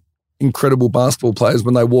weren't incredible basketball players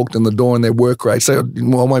when they walked in the door and their work rate. So I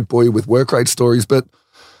won't bore you with work rate stories, but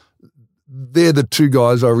they're the two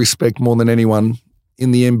guys I respect more than anyone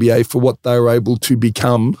in the NBA for what they were able to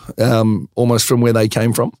become, almost from where they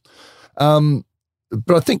came from.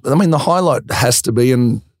 But I think, the highlight has to be,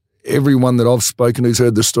 and everyone that I've spoken who's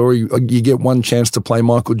heard the story, you get one chance to play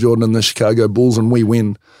Michael Jordan and the Chicago Bulls and we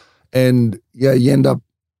win. And you end up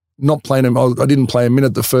not playing him. I didn't play a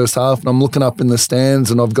minute the first half, and I'm looking up in the stands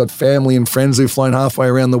and I've got family and friends who've flown halfway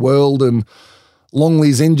around the world, and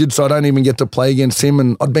Longley's injured, so I don't even get to play against him,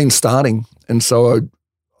 and I'd been starting. And so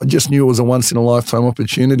I just knew it was a once-in-a-lifetime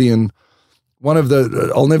opportunity. And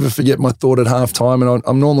I'll never forget my thought at halftime, and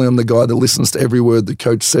I'm the guy that listens to every word the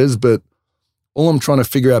coach says, but all I'm trying to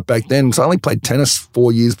figure out back then, because I only played tennis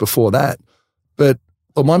 4 years before that, but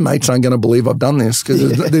my mates aren't going to believe I've done this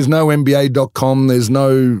because there's no NBA.com, there's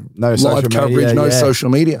no live coverage, no social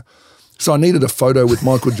media. So I needed a photo with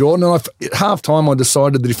Michael Jordan. And at halftime, I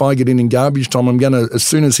decided that if I get in garbage time, I'm going to, as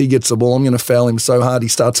soon as he gets the ball, I'm going to foul him so hard he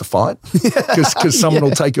starts a fight because someone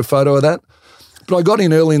will take a photo of that. But I got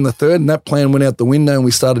in early in the third, and that plan went out the window, and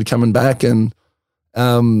we started coming back. And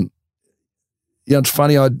it's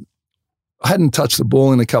funny, I hadn't touched the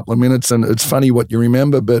ball in a couple of minutes, and it's funny what you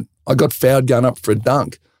remember, but I got fouled going up for a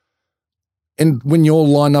dunk. And when you're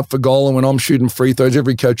lined up for goal and when I'm shooting free throws,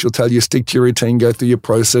 every coach will tell you, stick to your routine, go through your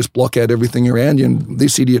process, block out everything around you. And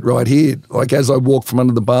this idiot right here, as I walk from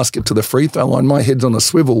under the basket to the free throw line, my head's on a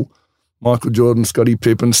swivel. Michael Jordan, Scottie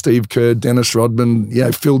Pippen, Steve Kerr, Dennis Rodman,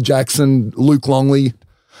 Phil Jackson, Luke Longley.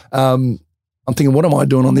 I'm thinking, what am I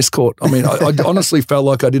doing on this court? I honestly felt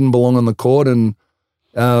like I didn't belong on the court, and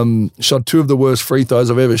shot two of the worst free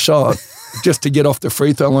throws I've ever shot just to get off the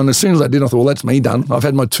free throw line. As soon as I did, I thought, well, that's me done. I've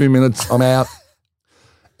had my 2 minutes. I'm out.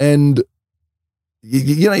 And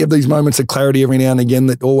you have these moments of clarity every now and again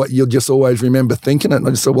that you'll just always remember thinking it. And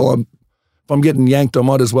I just thought, well, if I'm getting yanked, I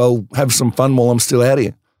might as well have some fun while I'm still out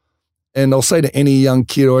here. And I'll say to any young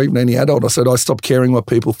kid or even any adult, I said, I stopped caring what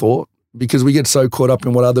people thought because we get so caught up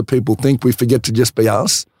in what other people think, we forget to just be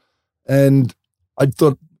us. And I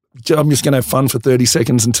thought, I'm just going to have fun for 30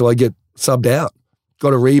 seconds until I get subbed out.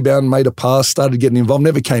 Got a rebound, made a pass, started getting involved,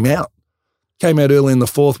 never came out. Came out early in the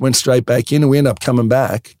fourth, went straight back in, and we ended up coming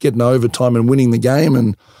back, getting overtime and winning the game.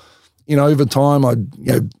 And, overtime,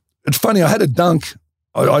 it's funny, I had a dunk.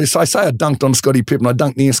 I say I dunked on Scottie Pippen. I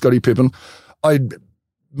dunked near Scottie Pippen. I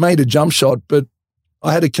made a jump shot, but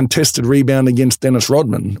I had a contested rebound against Dennis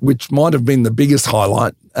Rodman, which might have been the biggest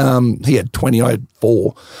highlight. He had 20, I had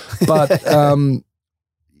 4. But,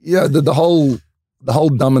 the whole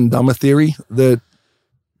Dumb and Dumber theory that,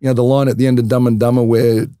 the line at the end of Dumb and Dumber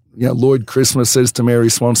where, Lloyd Christmas says to Mary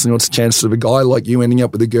Swanson, what's the chances of a guy like you ending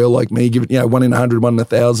up with a girl like me? Give it, 1 in 100, 1 in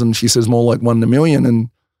 1,000. She says more like 1 in a million. And,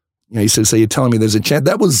 he says, so you're telling me there's a chance?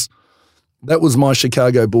 That was my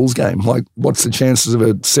Chicago Bulls game. Like, what's the chances of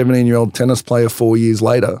a 17-year-old tennis player 4 years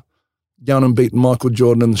later going and beating Michael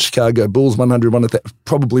Jordan and the Chicago Bulls 100, 1 in 1,000,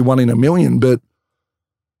 probably 1 in a million. But,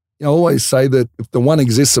 I always say that if the one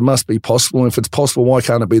exists, it must be possible. And if it's possible, why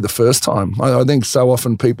can't it be the first time? I think so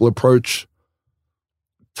often people approach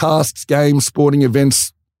tasks, games, sporting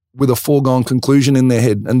events with a foregone conclusion in their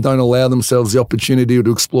head and don't allow themselves the opportunity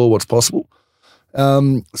to explore what's possible.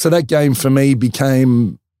 So that game for me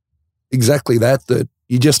became exactly that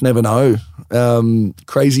you just never know.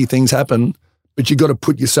 Crazy things happen, but you got to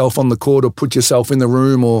put yourself on the court or put yourself in the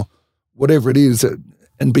room or whatever it is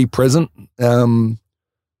and be present.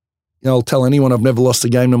 I'll tell anyone I've never lost a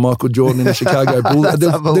game to Michael Jordan in the Chicago Bulls.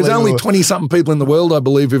 There's only 20-something people in the world, I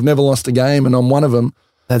believe, who've never lost a game, and I'm one of them.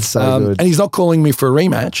 That's so good. And he's not calling me for a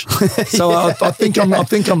rematch, so I think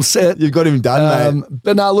I'm set. You've got him done, mate.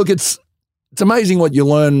 But no, look, it's amazing what you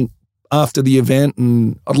learn after the event,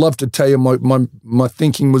 and I'd love to tell you my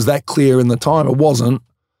thinking was that clear in the time. It wasn't,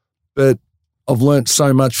 but I've learned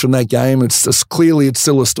so much from that game. It's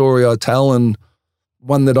still a story I tell, and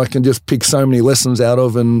one that I can just pick so many lessons out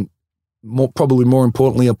of, and probably more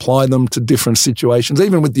importantly, apply them to different situations,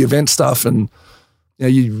 even with the event stuff. And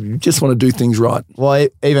you just want to do things right. Well,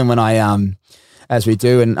 even when I as we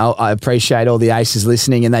do. And I appreciate all the aces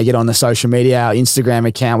listening, and they get on the social media, our Instagram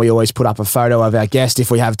account. We always put up a photo of our guest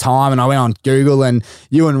if we have time. And I went on Google, and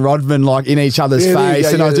you and Rodman like in each other's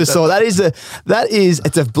face, and I just saw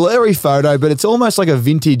it's a blurry photo, but it's almost like a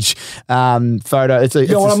vintage photo.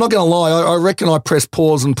 I'm not going to lie. I reckon I pressed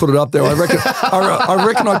pause and put it up there. I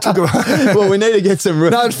reckon I took it. Well, we need to get some.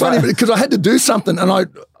 No, it's funny because I had to do something, and I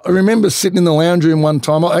remember sitting in the lounge room one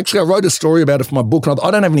time. I wrote a story about it for my book, and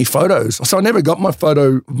I don't have any photos, so I never got my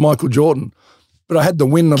photo of Michael Jordan. But I had the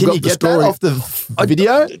win. I've got the story. That off the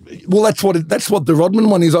video? Well, that's what the Rodman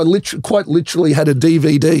one is. I quite literally had a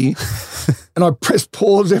DVD, and I pressed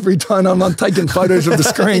pause every time I'm taking photos of the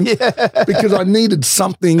screen because I needed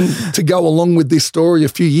something to go along with this story a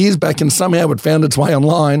few years back, and somehow it found its way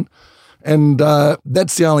online. And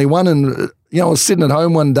that's the only one. And I was sitting at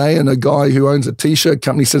home one day, and a guy who owns a T-shirt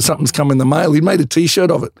company said something's come in the mail. He made a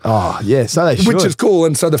T-shirt of it. Oh, yeah, so they should. Which is cool.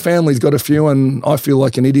 And so the family's got a few, and I feel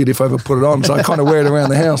like an idiot if I ever put it on. So I kind of wear it around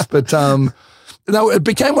the house. But it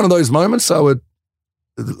became one of those moments. So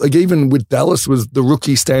like even with Dallas was the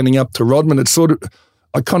rookie standing up to Rodman. It's sort of,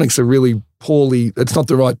 Iconic's a really poorly, it's not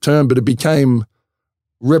the right term, but it became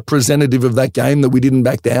representative of that game that we didn't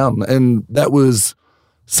back down. And that was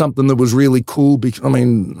something that was really cool because, I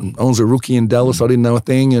was a rookie in Dallas. I didn't know a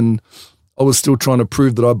thing, and I was still trying to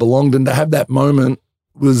prove that I belonged. And to have that moment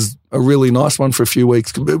was a really nice one for a few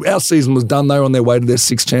weeks. Our season was done. They were on their way to their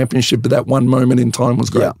 6th championship, but that one moment in time was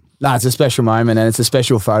great. Yeah. No, it's a special moment, and it's a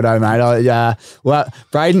special photo, mate.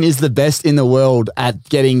 Braden is the best in the world at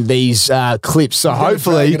getting these clips. So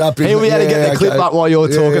hopefully he'll be able to get the clip up while you're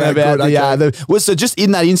talking about so just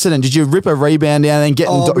in that incident, did you rip a rebound down and get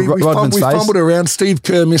in Rodman's face? We fumbled around. Steve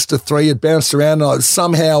Kerr missed a 3. It bounced around, and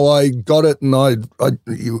somehow I got it, and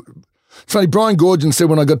it's funny, Brian Gorgon said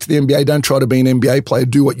when I got to the NBA, don't try to be an NBA player,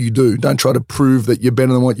 do what you do. Don't try to prove that you're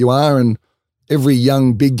better than what you are. And every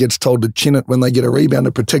young big gets told to chin it when they get a rebound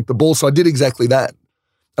to protect the ball. So I did exactly that.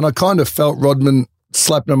 And I kind of felt Rodman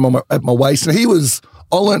slapped him at my waist. And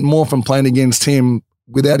I learned more from playing against him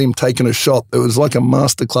without him taking a shot. It was like a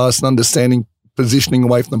masterclass in understanding positioning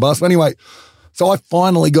away from the basket. Anyway, so I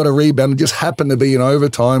finally got a rebound. It just happened to be in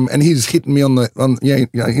overtime, and he's hitting me on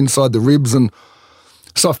inside the ribs. And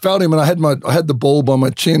so I felt him, and I had the ball by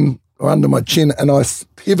my chin or under my chin, and I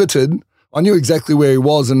pivoted. I knew exactly where he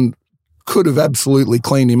was, and could have absolutely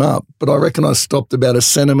cleaned him up, but I reckon I stopped about a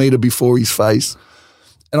centimetre before his face.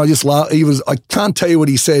 And I just laughed. I can't tell you what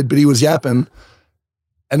he said, but he was yapping.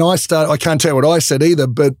 And I can't tell you what I said either,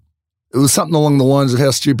 but it was something along the lines of,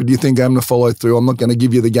 how stupid do you think I'm going to follow through? I'm not going to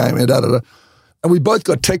give you the game. And we both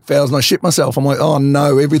got tech fouls, and I shit myself. I'm like, oh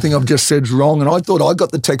no, everything I've just said's wrong. And I thought I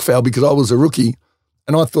got the tech foul because I was a rookie,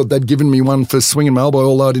 and I thought they'd given me one for swinging my elbow,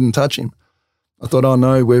 although I didn't touch him. I thought, oh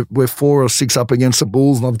no, we're 4 or 6 up against the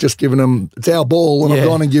Bulls, and I've just given them, it's our ball, and I've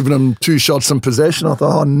gone and given them 2 shots in possession. I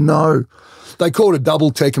thought, oh no. They called a double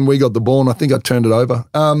tech, and we got the ball, and I think I turned it over.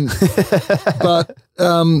 No,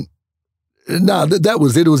 that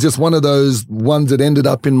was it. It was just one of those ones that ended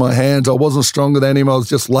up in my hands. I wasn't stronger than him. I was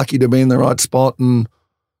just lucky to be in the right spot, and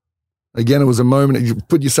again, it was a moment. You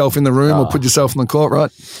put yourself in the room or put yourself in the court, right?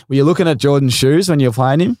 Were you looking at Jordan's shoes when you were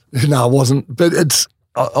playing him? No, I wasn't. But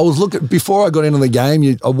I was looking, before I got into the game,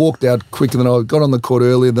 I walked out quicker than I got on the court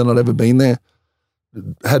earlier than I'd ever been there.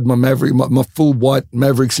 Had my my full white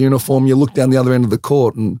Mavericks uniform. You look down the other end of the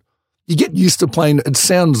court, and you get used to playing.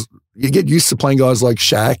 You get used to playing guys like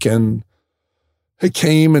Shaq and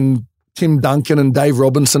Hakeem and Tim Duncan and Dave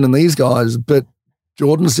Robinson and these guys, but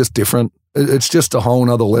Jordan's just different. It's just a whole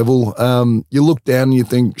nother level. You look down and you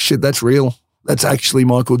think, shit, that's real. That's actually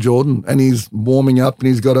Michael Jordan, and he's warming up, and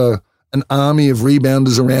he's got an army of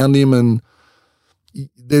rebounders around him, and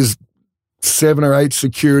there's 7 or 8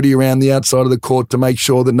 security around the outside of the court to make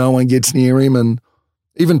sure that no one gets near him. And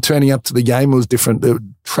even turning up to the game was different. The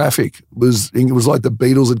traffic it was like the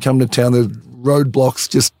Beatles had come to town. The roadblocks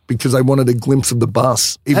just because they wanted a glimpse of the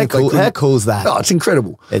bus. How cool is that? Oh, it's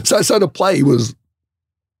incredible. So the play was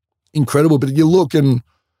incredible, but you look and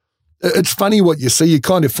it's funny what you see. You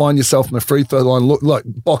kind of find yourself in the free throw line, like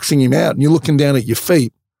boxing him out, and you're looking down at your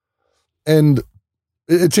feet. And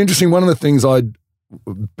it's interesting. One of the things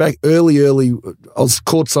back early, I was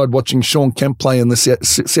courtside watching Sean Kemp play in the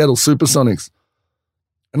Seattle Supersonics.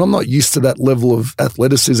 And I'm not used to that level of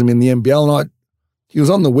athleticism in the NBL. And he was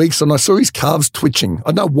on the weak side, and I saw his calves twitching.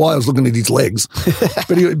 I don't know why I was looking at his legs,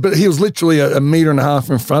 but he was literally a metre and a half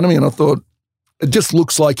in front of me. And I thought, it just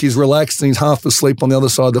looks like he's relaxed and he's half asleep on the other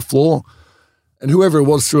side of the floor. And whoever it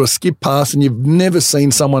was threw a skip pass, and you've never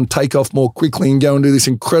seen someone take off more quickly and go and do this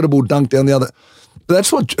incredible dunk down the other. But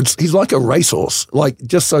that's he's like a racehorse, like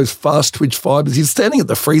just those fast twitch fibers. He's standing at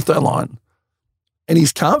the free throw line, and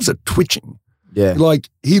his calves are twitching. Yeah. Like,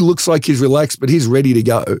 he looks like he's relaxed, but he's ready to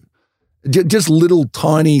go. Just little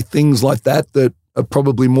tiny things like that are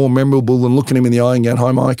probably more memorable than looking him in the eye and going,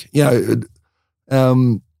 "Hi, Mike." No,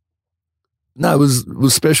 it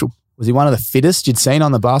was special. Was he one of the fittest you'd seen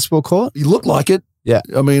on the basketball court? He looked like it. Yeah.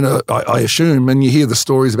 I mean, I assume, and you hear the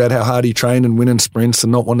stories about how hard he trained and winning sprints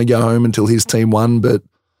and not wanting to go home until his team won. But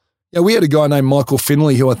yeah, we had a guy named Michael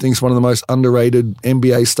Finley, who I think is one of the most underrated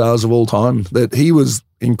NBA stars of all time. That he was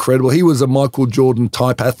incredible. He was a Michael Jordan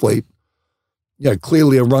type athlete.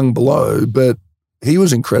 Clearly a rung below, but he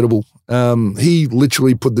was incredible. He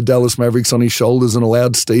literally put the Dallas Mavericks on his shoulders and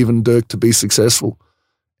allowed Steve and Dirk to be successful.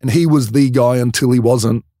 And he was the guy until he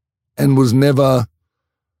wasn't, and was never,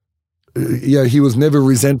 he was never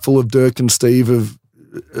resentful of Dirk and Steve of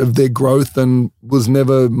their growth, and was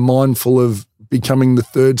never mindful of becoming the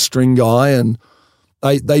third string guy. And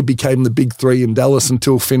they became the big three in Dallas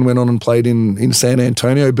until Finn went on and played in San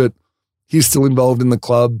Antonio. But he's still involved in the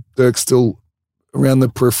club. Dirk's still around the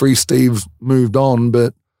periphery. Steve's moved on.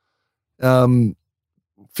 But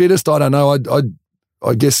fittest, I don't know.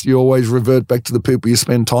 I guess you always revert back to the people you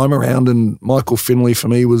spend time around, and Michael Finley for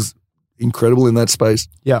me was incredible in that space.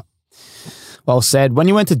 Yeah. Well said. When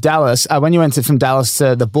you went to Dallas, from Dallas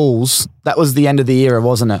to the Bulls, that was the end of the era,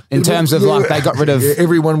 wasn't it? In terms of like they got rid of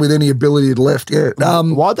everyone with any ability had left. Yeah.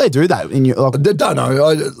 Why'd they do that? I don't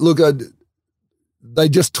know. They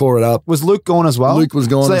just tore it up. Was Luke gone as well? Luke was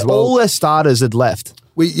gone as well. All their starters had left.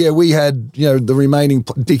 We had the remaining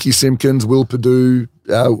Dickie Simpkins, Will Perdue.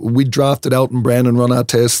 We drafted Elton Brand and Ron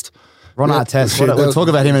Artest. We'll talk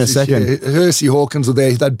about him in a second. Yeah, Hersey Hawkins were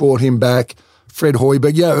there. They'd brought him back. Fred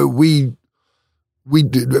Hoiberg. Yeah, we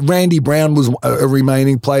did. Randy Brown was a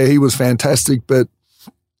remaining player. He was fantastic, but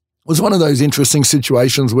it was one of those interesting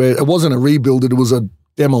situations where it wasn't a rebuild; it was a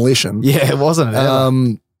demolition. Yeah, it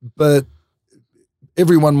wasn't. But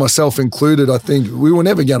everyone, myself included, I think we were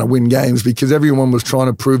never going to win games because everyone was trying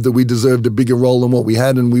to prove that we deserved a bigger role than what we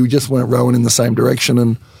had, and we just weren't rowing in the same direction.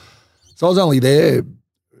 And so I was only there,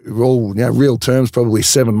 real terms, probably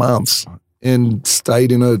 7 months, and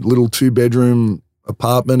stayed in a little 2-bedroom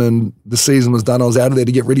apartment, and the season was done. I was out of there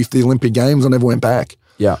to get ready for the Olympic Games. I never went back.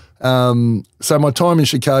 Yeah. So my time in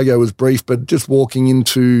Chicago was brief, but just walking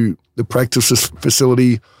into the practice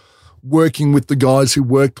facility, working with the guys who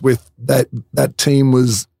worked with that team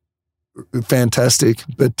was fantastic.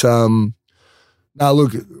 But now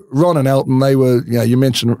look, Ron and Elton, they were, you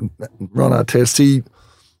mentioned Ron Artest.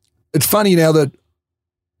 It's funny now that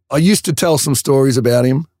I used to tell some stories about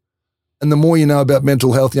him, and the more you know about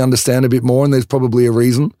mental health, you understand a bit more, and there's probably a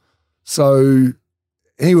reason. So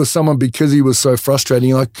he was someone, because he was so frustrating,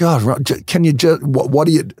 you're like, God, can you just, what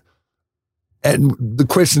do you, and the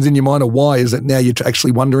questions in your mind are why, is it now you're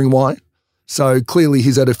actually wondering why? So clearly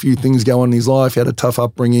he's had a few things go on in his life. He had a tough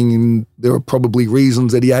upbringing, and there were probably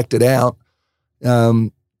reasons that he acted out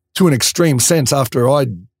to an extreme sense after I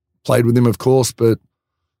played with him, of course. But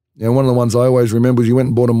one of the ones I always remember was he went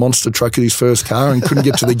and bought a monster truck at his first car and couldn't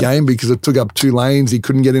get to the game because it took up 2 lanes. He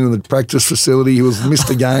couldn't get into the practice facility. He missed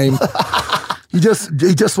the game. He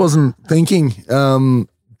just wasn't thinking.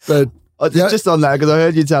 But just on that, because I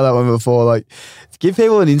heard you tell that one before, like, give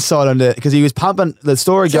people an insight on it, because he was pumping, the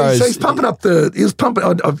story goes. So he's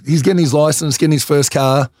he's getting his license, getting his first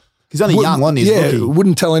car. He's only young, wasn't he? Yeah,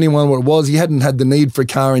 wouldn't tell anyone what it was. He hadn't had the need for a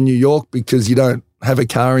car in New York because you don't have a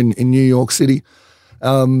car in New York City.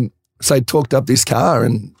 So he talked up this car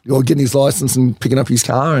and getting his license and picking up his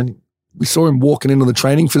car, and we saw him walking into the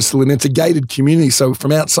training facility, and it's a gated community, so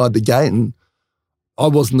from outside the gate, and I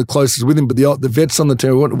wasn't the closest with him, but the vets on the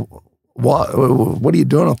team, what are you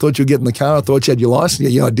doing? I thought you were getting the car. I thought you had your license.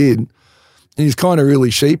 Yeah, I did. And he's kind of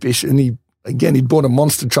really sheepish, and he'd bought a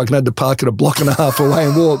monster truck and had to park it a block and a half away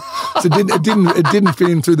and walk. So it didn't fit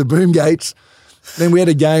him through the boom gates. Then we had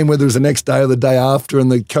a game, whether it was the next day or the day after,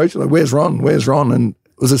 and the coach was like, "Where's Ron? Where's Ron?" And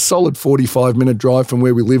it was a solid 45-minute drive from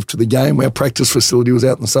where we lived to the game. Our practice facility was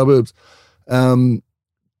out in the suburbs. It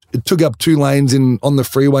took up 2 lanes on the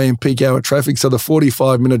freeway in peak hour traffic, so the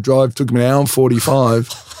 45-minute drive took him an hour and 45.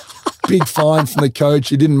 Big fine from the coach.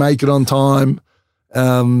 He didn't make it on time.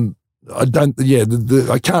 I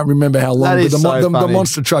can't remember how long, but the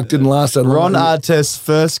monster truck didn't last that long. Ron Artest's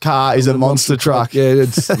first car is a monster truck. Yeah,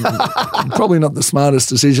 it's probably not the smartest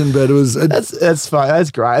decision, but it was. That's fun.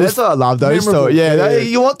 That's great. That's what I love, those stories. Yeah,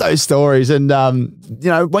 you want those stories. And,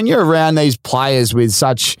 when you're around these players with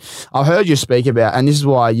such, I've heard you speak about, and this is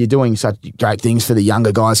why you're doing such great things for the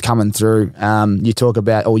younger guys coming through. You talk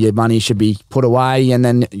about all your money should be put away and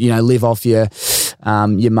then, live off your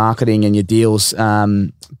marketing and your deals.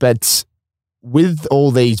 But with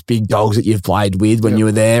all these big dogs that you've played with when you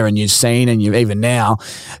were there and you've seen and you've even now,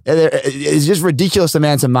 it's just ridiculous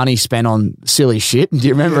amounts of money spent on silly shit. Do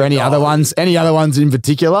you remember any other ones? Any other ones in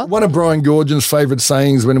particular? One of Brian Gorgin's favourite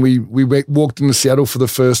sayings when we walked into Seattle for the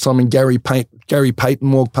first time and Gary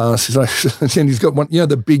Payton walked past, he's like, and he's got one,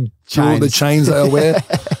 the big the chains they all wear.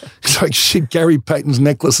 It's like, shit, Gary Payton's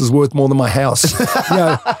necklace is worth more than my house.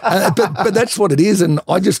 But that's what it is, and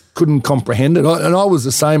I just couldn't comprehend it. I was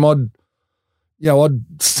the same. I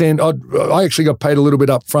actually got paid a little bit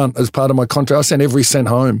up front as part of my contract. I sent every cent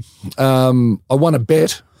home. I won a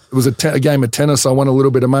bet. It was a game of tennis. I won a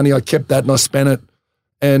little bit of money. I kept that and I spent it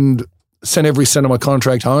and sent every cent of my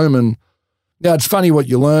contract home. And it's funny what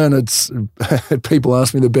you learn. It's people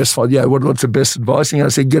ask me what's the best advice? And I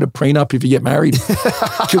say, get a prenup if you get married.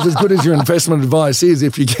 Because as good as your investment advice is,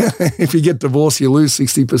 if you get divorced, you lose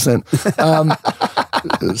 60%.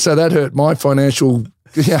 So that hurt my financial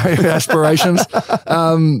aspirations.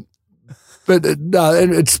 But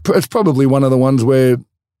it's probably one of the ones where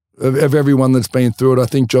of everyone that's been through it, I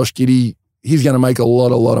think Josh Giddey, he's going to make a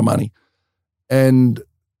lot of money. And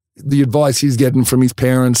the advice he's getting from his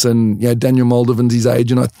parents and Daniel Moldovan's his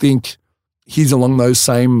age, and I think he's along those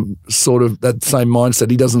same that same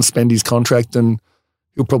mindset. He doesn't spend his contract, and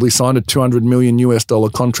he'll probably sign a $200 million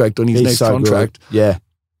contract on his next contract. Good. Yeah.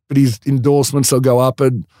 But his endorsements will go up.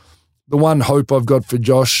 And the one hope I've got for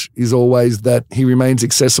Josh is always that he remains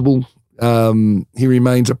accessible, he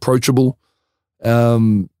remains approachable,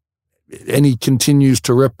 and he continues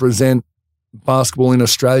to represent basketball in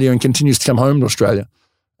Australia and continues to come home to Australia.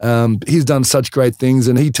 He's done such great things,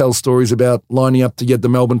 and he tells stories about lining up to get the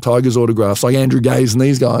Melbourne Tigers autographs, like Andrew Gaze and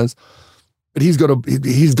these guys. But he's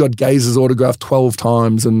got Gaze's autograph 12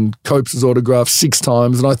 times and Cope's autograph 6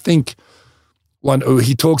 times, and I think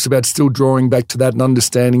he talks about still drawing back to that and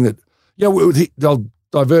understanding that. I'll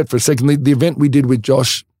divert for a second. The event we did with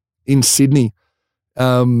Josh in Sydney,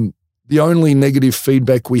 the only negative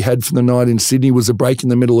feedback we had from the night in Sydney was the break in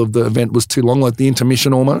the middle of the event was too long, like the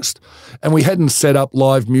intermission almost. And we hadn't set up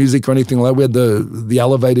live music or anything like that. We had the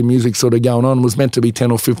elevator music sort of going on. It was meant to be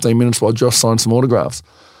 10 or 15 minutes while Josh signed some autographs.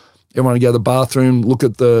 Everyone would go to the bathroom, look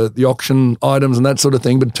at the auction items and that sort of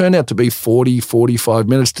thing. But it turned out to be 40, 45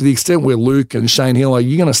 minutes to the extent where Luke and Shane Hill are,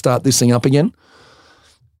 you're going to start this thing up again?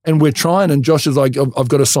 And we're trying, and Josh is like, I've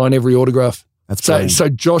got to sign every autograph. So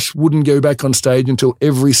Josh wouldn't go back on stage until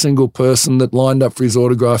every single person that lined up for his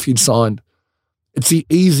autograph he'd signed. It's the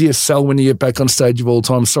easiest sell when you get back on stage of all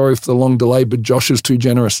time. Sorry for the long delay, but Josh is too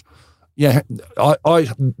generous. Yeah,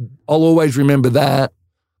 I'll always remember that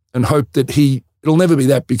and hope that it'll never be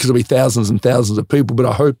that because it'll be thousands and thousands of people, but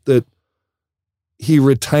I hope that he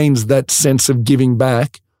retains that sense of giving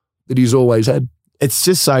back that he's always had. It's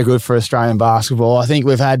just so good for Australian basketball. I think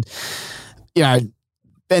we've had,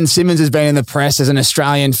 Ben Simmons has been in the press as an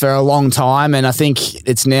Australian for a long time, and I think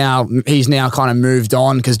he's now kind of moved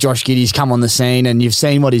on because Josh Giddey's come on the scene, and you've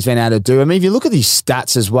seen what he's been able to do. I mean, if you look at his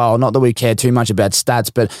stats as well, not that we care too much about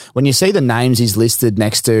stats, but when you see the names he's listed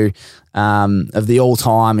next to of the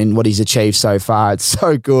all-time in what he's achieved so far, it's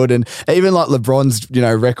so good. And even like LeBron's,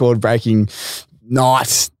 record-breaking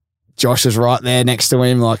night, Josh is right there next to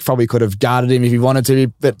him, probably could have guarded him if he wanted to,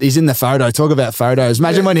 but he's in the photo. Talk about photos.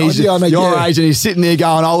 Imagine when he's your age and he's sitting there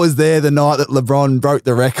going, I was there the night that LeBron broke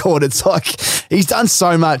the record. It's like he's done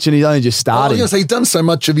so much and he's only just started. He's done so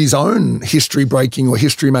much of his own history breaking or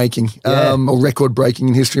history making or record breaking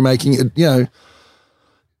and history making.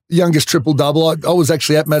 Youngest triple-double. I was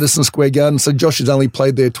actually at Madison Square Garden, so Josh has only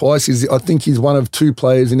played there twice. I think he's one of 2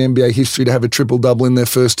 players in NBA history to have a triple-double in their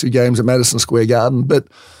first 2 games at Madison Square Garden. But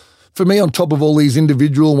for me, on top of all these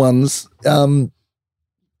individual ones, the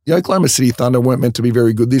Oklahoma City Thunder weren't meant to be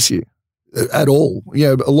very good this year at all.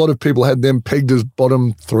 A lot of people had them pegged as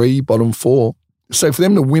bottom 3, bottom 4. So for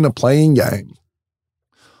them to win a playing game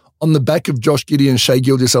on the back of Josh Giddey and Shai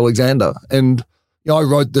Gilgeous-Alexander, and I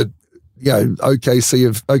wrote that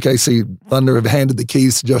OKC Thunder have handed the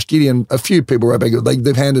keys to Josh Giddey, and a few people wrote back,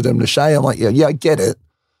 they've handed them to Shai. I'm like, yeah, I get it,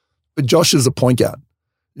 but Josh is the point guard.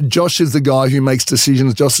 Josh is the guy who makes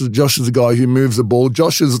decisions. Josh is the guy who moves the ball.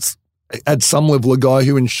 Josh is, at some level, a guy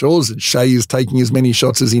who ensures that Shai is taking as many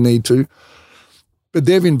shots as he need to. But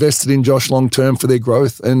they've invested in Josh long-term for their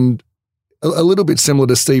growth. And a little bit similar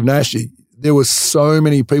to Steve Nash, there were so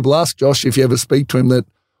many people, ask Josh if you ever speak to him, that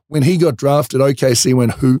when he got drafted, OKC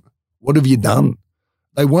went, who? What have you done?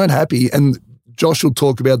 They weren't happy. And Josh will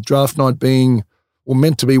talk about draft night being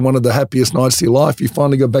meant to be one of the happiest nights of your life. He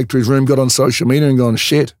finally got back to his room, got on social media and gone,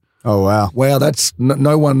 shit. Oh, wow. Wow, that's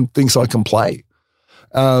no one thinks I can play.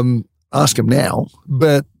 Ask him now.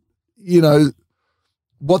 But,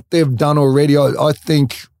 what they've done already, I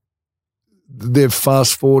think they've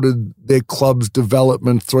fast-forwarded their club's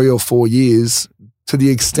development 3 or 4 years to the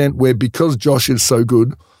extent where because Josh is so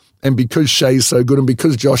good and because Shea's so good and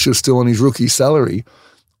because Josh is still on his rookie salary,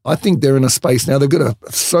 I think they're in a space now. They've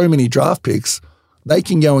got so many draft picks. They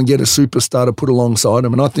can go and get a superstar to put alongside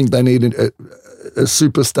them, and I think they need a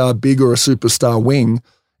superstar big or a superstar wing.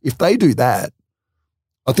 If they do that,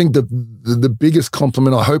 I think the biggest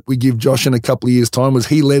compliment I hope we give Josh in a couple of years' time was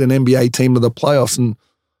he led an NBA team to the playoffs. And,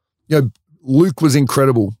 Luke was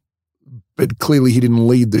incredible, but clearly he didn't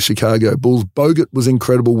lead the Chicago Bulls. Bogut was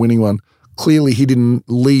incredible winning one. Clearly he didn't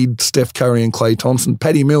lead Steph Curry and Klay Thompson.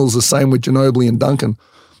 Patty Mills, the same with Ginobili and Duncan.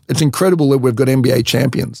 It's incredible that we've got NBA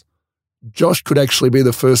champions. Josh could actually be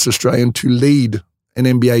the first Australian to lead an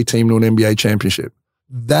NBA team to an NBA championship.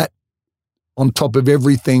 That, on top of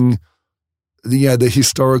everything, the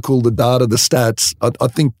historical, the data, the stats, I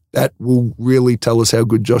think that will really tell us how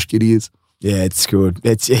good Josh Giddey is. Yeah, it's good.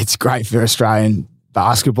 It's great for Australian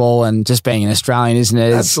basketball and just being an Australian, isn't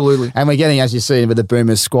it? Absolutely. And we're getting, as you see with the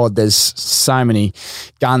Boomers squad, there's so many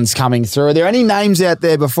guns coming through. Are there any names out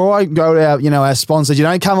there before I go to our sponsors? You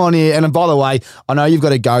don't come on here, and by the way, I know you've got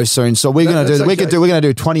to go soon, so we're going to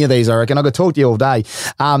do 20 of these. I reckon I could talk to you all day.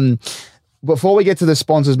 Before we get to the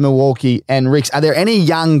sponsors, Milwaukee and Ricks, are there any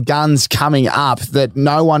young guns coming up that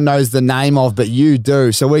no one knows the name of, but you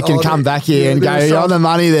do? So we can come back here and go, you're on the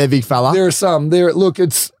money there, big fella. There are some.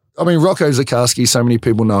 Rocco Zakarsky, so many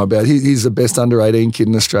people know about. He's the best under 18 kid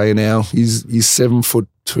in Australia now. He's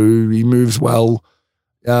 7'2". He moves well.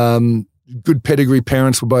 Good pedigree.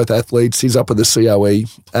 Parents were both athletes. He's up at the COE.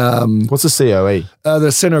 What's the COE? The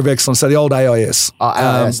Centre of Excellence. So the old AIS. Oh,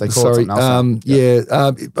 AIS. They call it something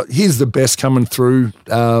else. But he's the best coming through.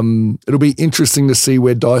 It'll be interesting to see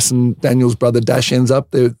where Dyson Daniels' brother Dash ends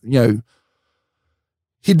up.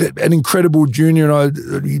 He'd an incredible junior, and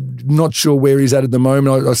I'm not sure where he's at the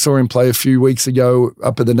moment. I saw him play a few weeks ago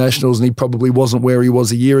up at the Nationals, and he probably wasn't where he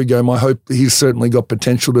was a year ago. My hope, he's certainly got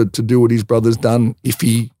potential to do what his brother's done if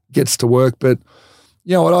he gets to work. But,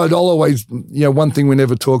 I'll always, one thing we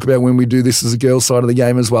never talk about when we do this is the girls' side of the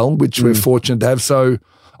game as well, which we're fortunate to have. So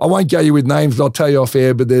I won't go you with names, I'll tell you off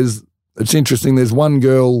air, but it's interesting. There's one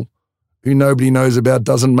girl who nobody knows about,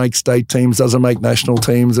 doesn't make state teams, doesn't make national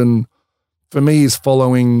teams, and for me is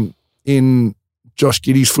following in Josh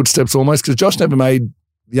Giddey's footsteps almost, because Josh never made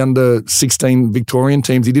the under 16 Victorian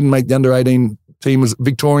teams. He didn't make the under 18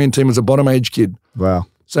 Victorian team as a bottom age kid. Wow.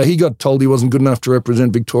 So he got told he wasn't good enough to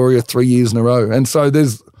represent Victoria 3 years in a row. And so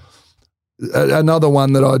there's another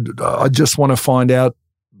one that I just want to find out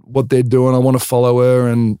what they're doing. I want to follow her,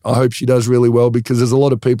 and I hope she does really well, because there's a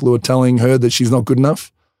lot of people who are telling her that she's not good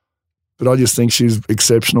enough, but I just think she's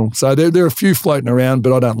exceptional. So there are a few floating around,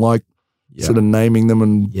 but I don't like sort of naming them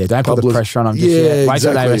and don't put the pressure on them just yet. Wait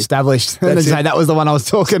till they've established and say that was the one I was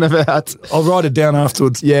talking about. I'll write it down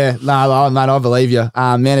afterwards. Yeah, no, mate, I believe you.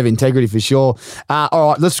 Man of integrity for sure.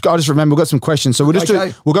 All right, I just remember we've got some questions, so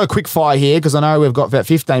we'll go quick fire here, because I know we've got about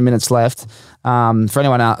 15 minutes left. For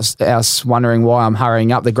anyone else wondering why I'm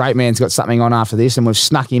hurrying up, the great man's got something on after this, and we've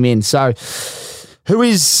snuck him in. So, who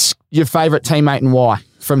is your favourite teammate and why?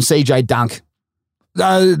 From CJ Dunk.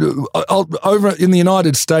 Over in the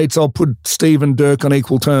United States, I'll put Steve and Dirk on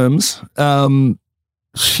equal terms. Daryl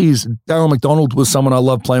McDonald was someone I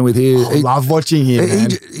love playing with here. I love watching him,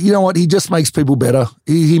 man. You know what? He just makes people better.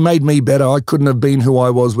 He made me better. I couldn't have been who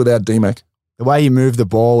I was without D-Mac. The way he moved the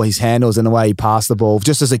ball, his handles, and the way he passed the ball.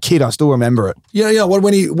 Just as a kid, I still remember it. Yeah.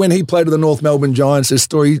 When he played with the North Melbourne Giants, his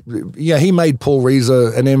story, he made Paul Rees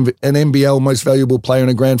an NBL Most Valuable Player in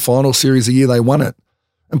a Grand Final series the year they won it.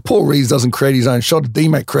 And Paul Rees doesn't create his own shots.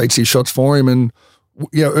 D-Mac creates his shots for him. And,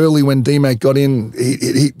 early when D-Mac got in,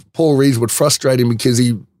 Paul Rees would frustrate him because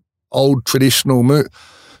old traditional move.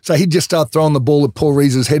 So he'd just start throwing the ball at Paul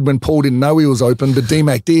Rees' head when Paul didn't know he was open, but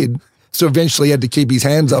D-Mac did. So eventually he had to keep his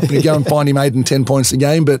hands up and he'd go and find him 8 and 10 points a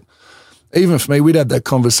game. But even for me, we'd have that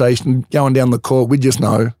conversation going down the court. We'd just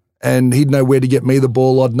know. And he'd know where to get me the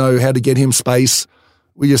ball. I'd know how to get him space.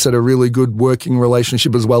 We just had a really good working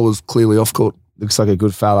relationship as well as clearly off court. Looks like a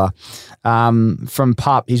good fella. From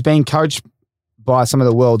Pup, he's been coached by some of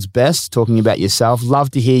the world's best, talking about yourself. Love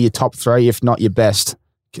to hear your top 3, if not your best.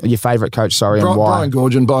 Your favourite coach, and why. Brian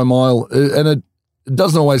Goorjian by a mile. And it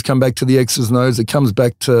doesn't always come back to the X's and O's. It comes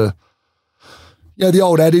back to the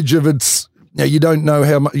old adage of you don't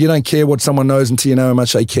know you don't care what someone knows until you know how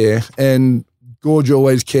much they care. And Gorge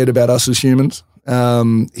always cared about us as humans.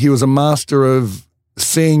 He was a master of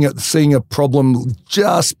seeing a problem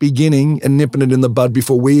just beginning and nipping it in the bud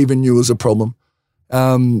before we even knew it was a problem.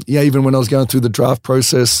 Even when I was going through the draft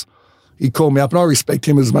process, he called me up, and I respect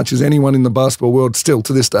him as much as anyone in the basketball world still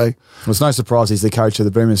to this day. Well, it's no surprise he's the coach of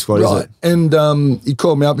the Boomers squad, is it? And he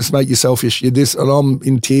called me up and said, mate, you're selfish. You're this. And I'm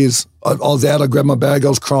in tears. I was out. I grabbed my bag. I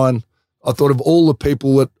was crying. I thought of all the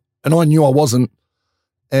people that, and I knew I wasn't.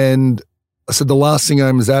 And I said, the last thing I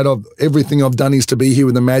am is that everything I've done is to be here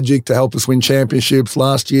with the Magic to help us win championships.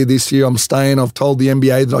 Last year, this year, I'm staying. I've told the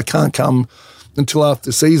NBA that I can't come until after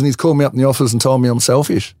the season. He's called me up in the office and told me I'm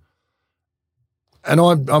selfish. And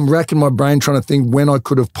I'm racking my brain trying to think when I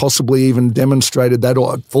could have possibly even demonstrated that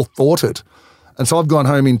or thought it. And so I've gone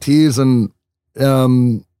home in tears, and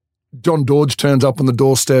John Dorge turns up on the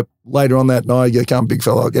doorstep later on that night. Yeah, come big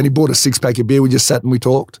fella. And he bought a 6-pack of beer. We just sat and we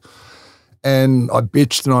talked. And I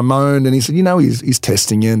bitched and I moaned, and he said, he's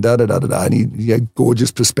testing you and da-da-da-da-da. And he had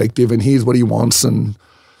gorgeous perspective, and here's what he wants. And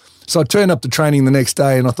so I turned up to training the next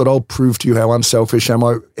day, and I thought, I'll prove to you how unselfish I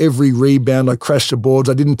am. Every rebound, I crashed the boards.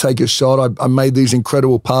 I didn't take a shot. I made these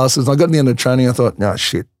incredible passes. And I got to the end of training, I thought, no,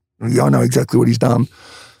 shit. I know exactly what he's done.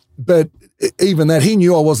 But even that, he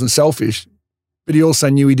knew I wasn't selfish, but he also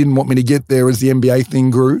knew he didn't want me to get there as the NBA thing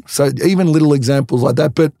grew. So even little examples like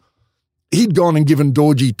that. But he'd gone and given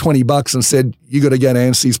Dorgy $20 and said, you got to go to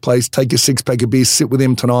Anstey's place, take a 6-pack of beer, sit with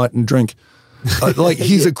him tonight and drink.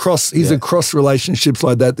 He's across relationships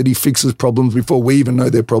like that he fixes problems before we even know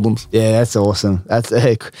they're problems. Yeah, that's awesome.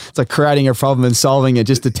 It's like creating a problem and solving it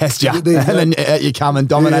just to test you, and then you come and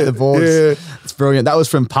dominate the boards. Yeah. It's brilliant. That was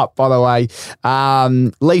from Pup, by the way.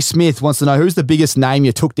 Lee Smith wants to know, who's the biggest name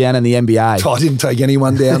you took down in the NBA? I didn't take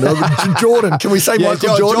anyone down. Jordan. Can we say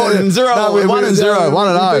Michael Jordan? 1-0.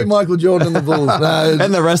 1-0. We beat Michael Jordan and the Bulls. No,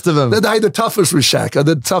 and the rest of them. The toughest was Shaq.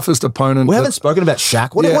 The toughest opponent. We haven't spoken about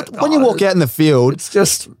Shaq. When you walk out in the field, it's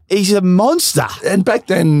just, he's a monster. And back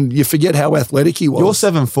then, you forget how athletic he was.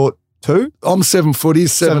 You're 7'2". I'm 7 foot.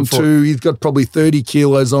 He's 7'2". He's got probably 30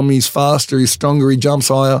 kilos on me. He's faster. He's stronger. He jumps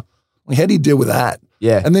higher. How do you deal with that?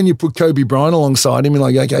 Yeah. And then you put Kobe Bryant alongside him and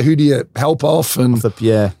okay, who do you help off? And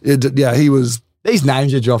he was. These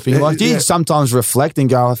names you're dropping. Do you sometimes reflect and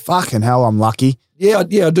go, fucking hell, I'm lucky? Yeah, I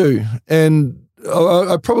do. And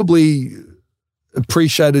I probably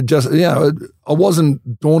appreciated I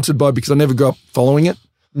wasn't daunted by it because I never grew up following it.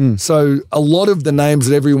 So a lot of the names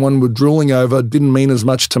that everyone were drooling over didn't mean as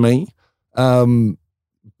much to me.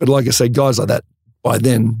 But like I say, guys like that by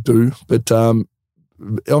then do. But I'm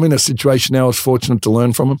in a situation now I was fortunate to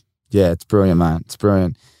learn from them. Yeah, it's brilliant, man. It's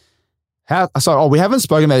brilliant. We haven't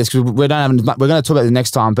spoken about this because we're going to talk about it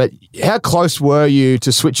next time, but how close were you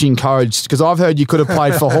to switching codes? Because I've heard you could have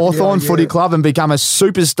played for Hawthorn Footy Club and become a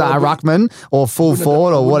superstar ruckman or full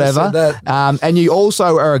forward or whatever. And you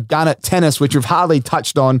also are a gun at tennis, which we've hardly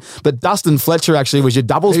touched on, but Dustin Fletcher actually was your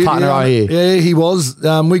doubles partner right here. Yeah, he was.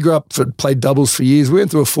 We grew up, played doubles for years. We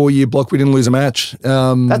went through a 4-year block. We didn't lose a match.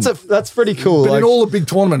 That's pretty cool. But in all the big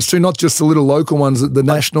tournaments too, not just the little local ones, the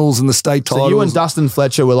nationals and the state titles. So you and Dustin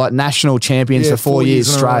Fletcher were like national champions for 4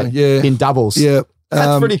 years straight in doubles. Yeah.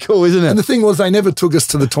 That's pretty cool, isn't it? And the thing was, they never took us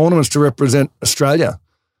to the tournaments to represent Australia.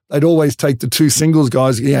 They'd always take the two singles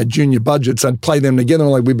guys, junior budgets, and play them together.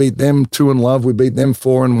 Like, we beat them 2-1, we beat them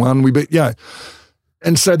 4-1, we beat,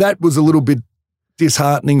 And so that was a little bit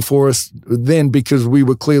disheartening for us then because we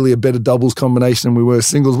were clearly a better doubles combination than we were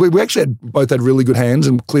singles. We actually both had really good hands,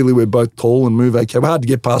 and clearly we're both tall and move okay. We're hard to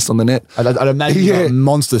get past on the net. I'd imagine you got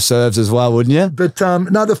monster serves as well, wouldn't you? But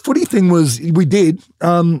no, the footy thing was, we did,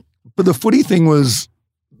 but the footy thing was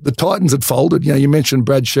the Titans had folded. You mentioned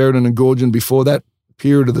Brad Sheridan and Gorgon before. That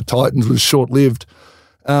period of the Titans was short-lived.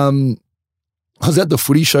 I was at the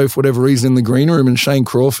footy show for whatever reason in the green room, and Shane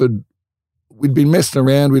Crawford, we'd been messing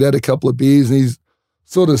around. We'd had a couple of beers, and he's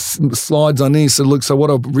sort of slides on in. He said, look, so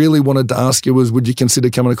what I really wanted to ask you was, would you consider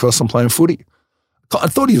coming across and playing footy? I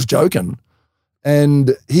thought he was joking. And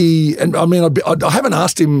I haven't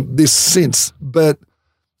asked him this since, but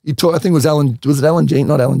I think it was Alan Jean,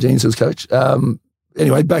 not Alan Jeans, his coach.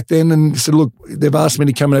 Anyway, back then, and he said, look, they've asked me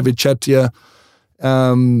to come and have a chat to you.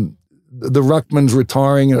 The ruckman's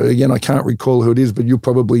retiring. Again, I can't recall who it is, but you'll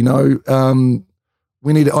probably know. I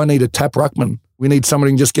need a tap ruckman. We need somebody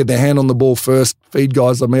who can just get their hand on the ball first, feed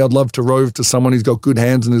guys like me. I'd love to rove to someone who's got good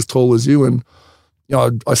hands and as tall as you. And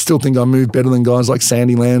I still think I move better than guys like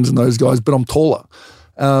Sandy Lands and those guys, but I'm taller.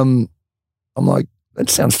 I'm like, that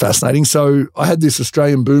sounds fascinating. So I had this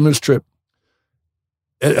Australian Boomers trip,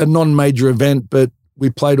 a non-major event, but we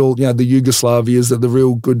played all, the Yugoslavias, the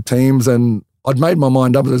real good teams, and I'd made my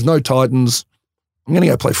mind up. There's no Titans. I'm going to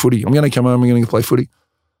go play footy. I'm going to come home. I'm going to go play footy.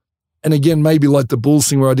 And again, maybe like the Bulls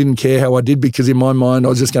thing where I didn't care how I did because in my mind I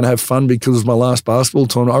was just going to have fun because it was my last basketball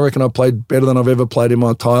tournament. I reckon I played better than I've ever played in my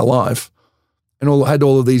entire life. And had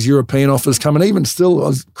all of these European offers coming. Even still, I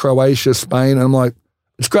was Croatia, Spain, and I'm like,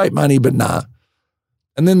 It's great money, but nah.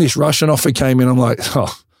 And then this Russian offer came in. I'm like,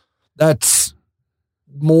 oh, that's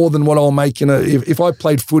more than what I'll make if I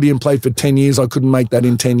played footy and played for 10 years, I couldn't make that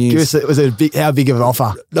in 10 years. How big of an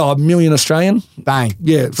offer? $1 million Australian. Bang.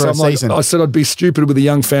 Yeah. For a season. I said I'd be stupid with a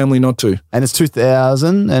young family not to. And it's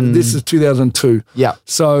 2000 and... This is 2002. Yeah.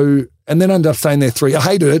 So, and then I ended up staying there 3. I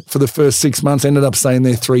hated it for the first 6 months, ended up staying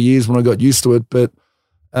there 3 years when I got used to it. But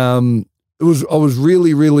I was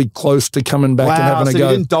really, really close to coming back and having a go.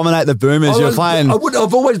 You didn't dominate the Boomers. You're playing...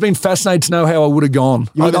 I've always been fascinated to know how I would have gone.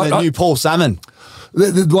 You would have been the new Paul Salmon.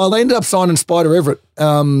 Well, they ended up signing Spider Everett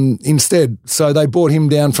instead. So they brought him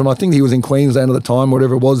down from, I think he was in Queensland at the time,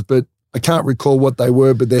 whatever it was, but I can't recall what they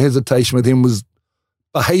were, but their hesitation with him was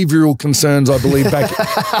behavioural concerns, I believe, back.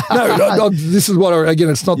 No, this is what, again,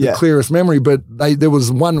 it's not the clearest memory, but there was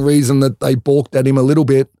one reason that they balked at him a little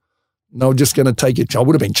bit. And they were just going to take it. I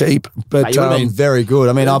would have been cheap. But you would have been very good.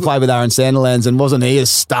 I mean, I played with Aaron Sandilands and wasn't he a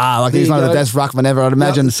star? Like, he's one of the best ruckmen ever, I'd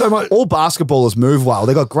imagine. All basketballers move well.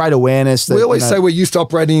 They've got great awareness. We always say we're used to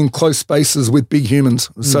operating in close spaces with big humans.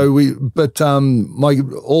 So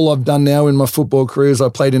all I've done now in my football career is I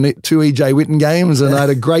played in 2 EJ Witten games and I had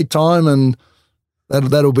a great time, and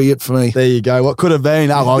that'll be it for me. There you go. What could have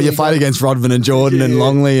been? Oh, well, you played against Rodman and Jordan and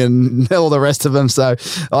Longley and all the rest of them. So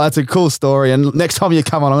that's a cool story. And next time you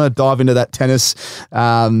come on, I'm going to dive into that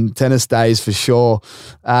tennis days for sure.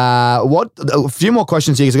 A few more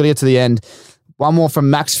questions here because I've got to get to the end. One more from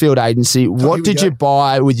Maxfield Agency. What did you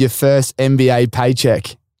buy with your first NBA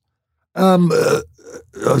paycheck?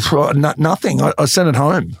 Nothing. I sent it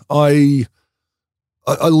home. I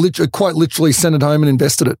quite literally sent it home and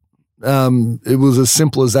invested it. It was as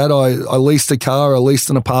simple as that. I leased a car, I leased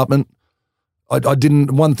an apartment.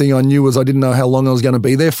 One thing I knew was I didn't know how long I was going to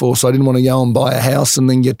be there for, so I didn't want to go and buy a house and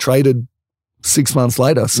then get traded 6 months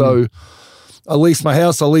later. So I leased my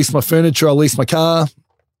house, I leased my furniture, I leased my car.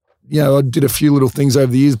 You know, I did a few little things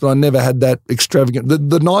over the years, but I never had that extravagant.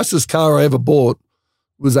 The nicest car I ever bought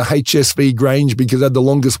was a HSV Grange because it had the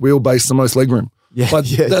longest wheelbase, the most legroom. Yeah, but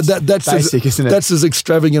that's basic, isn't it? That's as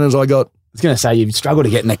extravagant as I got. I was going to say, you'd struggle to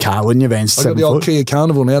get in a car, wouldn't you, Ben? I got the old Kia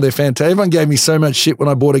Carnival now. They're fantastic. Everyone gave me so much shit when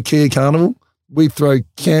I bought a Kia Carnival. We throw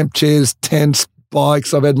camp chairs, tents,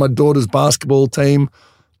 bikes. I've had my daughter's basketball team.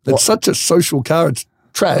 It's such a social car. It's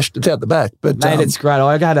trashed. It's out the back. But mate, it's great.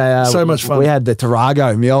 I had so much fun. We had the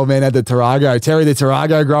Tarago. My old man had the Tarago. Terry the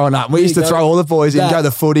Tarago growing up. We used to throw all the boys in, go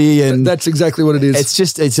to footy. And that's exactly what it is.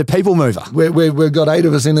 It's a people mover. We've got 8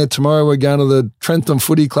 of us in there tomorrow. We're going to the Trentham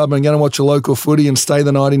Footy Club and going to watch a local footy and stay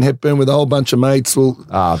the night in Hepburn with a whole bunch of mates.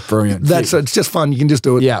 Brilliant. It's just fun. You can just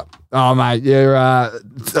do it. Yeah. Oh, mate,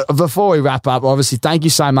 before we wrap up, obviously, thank you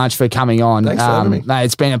so much for coming on. Thanks for having me. Mate,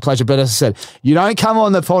 it's been a pleasure. But as I said, you don't come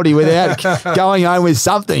on the potty without going home with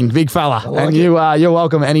something, big fella. You're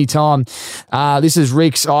welcome anytime. This is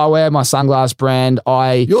Rick's Eyewear, my sunglass brand.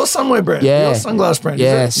 Your sunwear brand? Yeah. Your sunglass brand?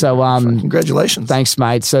 Yeah, so... congratulations. Thanks,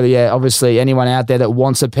 mate. So, yeah, obviously, anyone out there that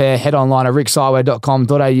wants a pair, head online at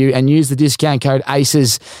rickseyewear.com.au and use the discount code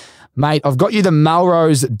ACES. Mate, I've got you the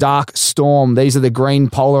Melrose Dark Storm. These are the green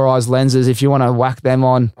polarized lenses if you want to whack them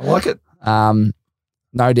on. I like it.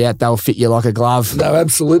 No doubt they'll fit you like a glove. No,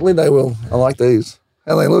 absolutely they will. I like these.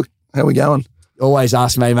 How they look? How we going? Always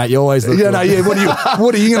ask me, mate. You always look good.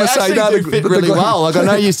 What are you going to say? No, they fit really well. Like I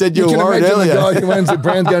know you said you were worried earlier. The guy who owns the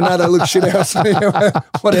brand going, no, they look shit house.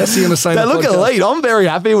 What else are you going to say? They look elite. I'm very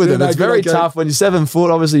happy with them. It's very tough when you're 7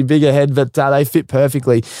 foot, obviously bigger head, but they fit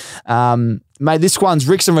perfectly. Mate, this one's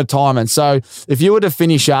Rick's in retirement. So if you were to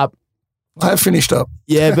finish up, I have finished up.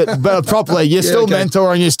 Yeah, but properly. You're still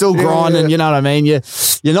mentoring, you're still grinding, you know what I mean?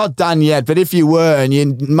 You're not done yet, but if you were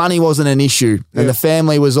and money wasn't an issue and the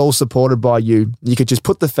family was all supported by you, you could just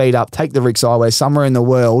put the feet up, take the Rick's Eyewear somewhere in the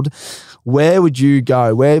world. Where would you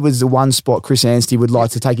go? Where was the one spot Chris Anstey would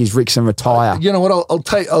like to take his Ricks and retire? You know what?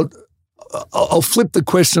 I'll flip the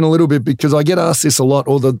question a little bit because I get asked this a lot,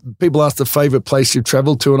 or the people ask the favourite place you've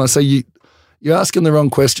travelled to, and I say, you're asking the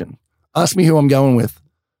wrong question. Ask me who I'm going with.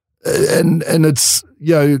 And it's,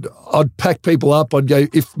 I'd pack people up. I'd go,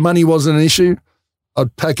 if money wasn't an issue,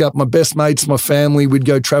 I'd pack up my best mates, my family. We'd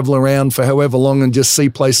go travel around for however long and just see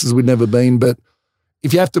places we'd never been. But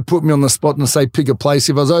if you have to put me on the spot and say pick a place,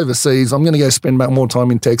 if I was overseas, I'm going to go spend more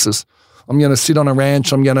time in Texas. I'm going to sit on a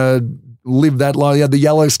ranch. I'm going to live that life, the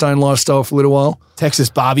Yellowstone lifestyle for a little while.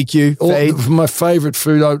 Texas barbecue. My favourite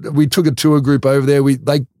food. We took a tour group over there.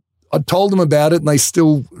 I told them about it and they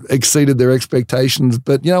still exceeded their expectations.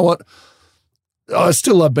 But you know what? I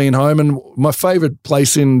still love being home, and my favourite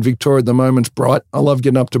place in Victoria at the moment is Bright. I love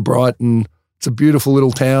getting up to Bright, and it's a beautiful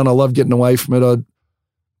little town. I love getting away from it.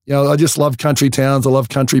 I just love country towns. I love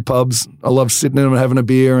country pubs. I love sitting in them and having a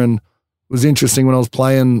beer, and was interesting when I was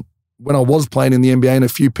playing in the NBA and a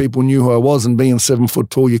few people knew who I was, and being 7 foot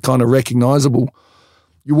tall, you're kind of recognizable.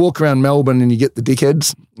 You walk around Melbourne and you get the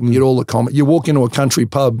dickheads and you get all the comments. You walk into a country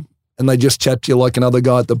pub and they just chat to you like another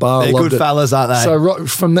guy at the bar. They're good fellas, aren't they? So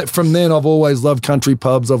from then, I've always loved country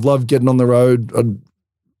pubs. I've loved getting on the road.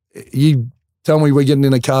 You tell me we're getting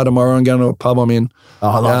in a car tomorrow and going to a pub, I'm in.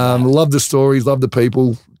 Oh, I love the stories, love the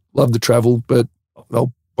people, love the travel, but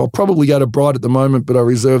I'll probably go to Bright at the moment, but I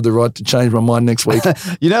reserve the right to change my mind next week.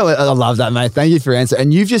 You know, I love that, mate. Thank you for your answer.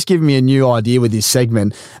 And you've just given me a new idea with this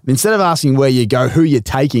segment. Instead of asking where you go, who you're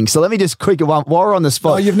taking. So let me just while we're on the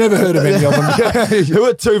spot. Oh, you've never heard of any of them. Who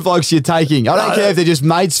are two blokes you're taking? I don't care if they're just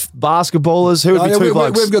mates, basketballers. Who would be two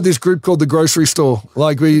blokes? We've got this group called the Grocery Store.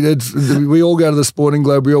 Like we all go to the Sporting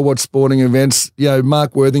Globe. We all watch sporting events. You know,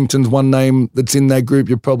 Mark Worthington's one name that's in that group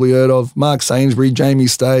you've probably heard of. Mark Sainsbury, Jamie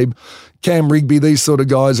Stabe, Cam Rigby, these sort of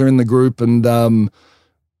guys are in the group, and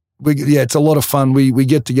it's a lot of fun. We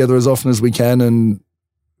get together as often as we can, and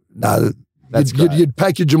you'd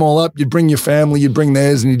package them all up, you'd bring your family, you'd bring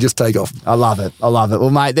theirs, and you just take off. I love it.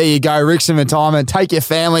 Well, mate, there you go. Rickson Retirement. Take your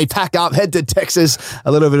family, pack up, head to Texas,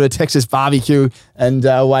 a little bit of a Texas barbecue, and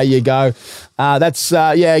away you go.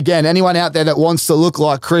 Again, anyone out there that wants to look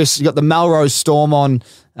like Chris, you got the Melrose Storm on.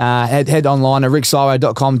 Head online at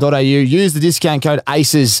rickshighway.com.au. Use the discount code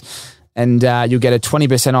ACES. And you'll get a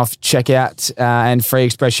 20% off checkout and free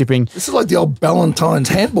express shipping. This is like the old Ballantyne's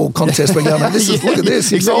handball contest we're going on. Look at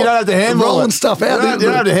this. Except you don't have to handball rolling stuff out. You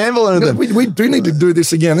don't have to handball anything. We do need to do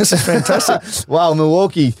this again. This is fantastic. Well,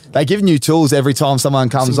 Milwaukee, they give new tools every time someone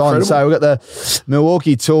comes on. So we've got the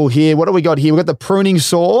Milwaukee tool here. What do we got here? We've got the pruning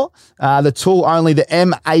saw, the tool only, the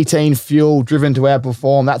M18 fuel driven to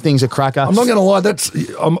outperform. That thing's a cracker. I'm not going to lie.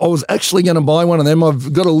 I was actually going to buy one of them.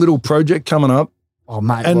 I've got a little project coming up. Oh,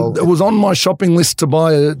 mate. And it was on my shopping list to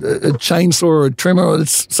buy a chainsaw or a trimmer.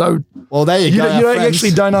 Well, there you go. You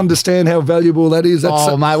actually don't understand how valuable that is.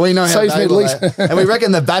 Mate, we know how valuable that is. And we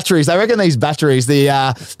reckon the batteries, these batteries, the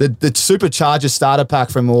supercharger starter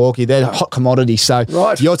pack from Milwaukee, they're hot commodity. So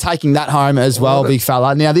You're taking that home as well, big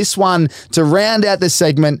fella. Now, this one, to round out the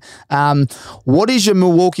segment, what is your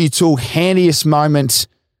Milwaukee tool handiest moment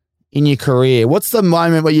in your career? What's the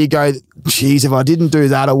moment where you go, geez, if I didn't do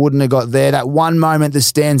that, I wouldn't have got there? That one moment that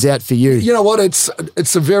stands out for you. You know what? It's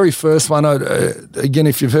the very first one. Again,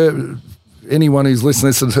 if you've heard, anyone who's listened to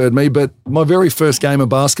this has heard me, but my very first game of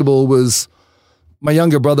basketball was my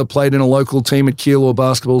younger brother played in a local team at Keilor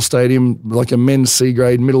Basketball Stadium, like a men's C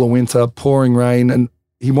grade, middle of winter, pouring rain, and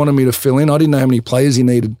he wanted me to fill in. I didn't know how many players he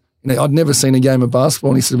needed. I'd never seen a game of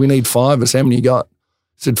basketball, and he said, we need 5 of us. How many you got?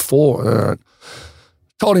 I said 4. All right.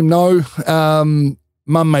 Told him no.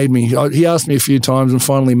 Mum made me. He asked me a few times, and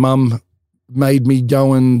finally Mum made me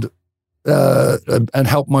go and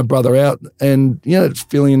help my brother out. And, it's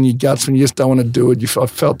feeling in your guts when you just don't want to do it. I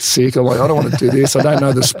felt sick. I'm like, I don't want to do this. I don't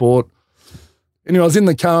know the sport. Anyway, I was in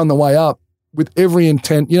the car on the way up with every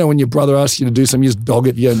intent. When your brother asks you to do something, you just dog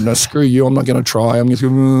it. Yeah, no, screw you. I'm not going to try. I'm just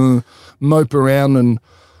going to mope around. And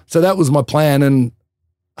so that was my plan. And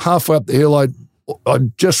halfway up the hill, I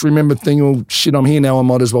just remembered thinking, well, shit, I'm here now. I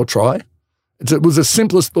might as well try. It was the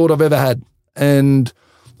simplest thought I've ever had. And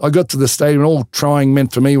I got to the stadium, and all trying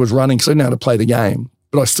meant for me was running, because I didn't know how to play the game.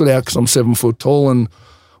 But I stood out because I'm 7 foot tall. And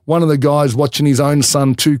one of the guys watching his own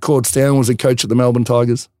son 2 courts down was a coach at the Melbourne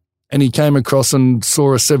Tigers. And he came across and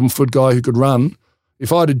saw a 7 foot guy who could run.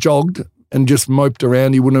 If I'd have jogged and just moped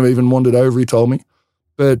around, he wouldn't have even wandered over, he told me.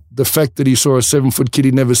 But the fact that he saw a 7 foot kid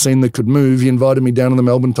he'd never seen that could move, he invited me down to the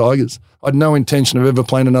Melbourne Tigers. I had no intention of ever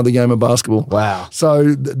playing another game of basketball. Wow.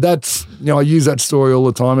 So that's, I use that story all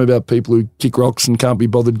the time about people who kick rocks and can't be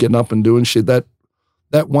bothered getting up and doing shit. That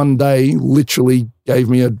one day literally gave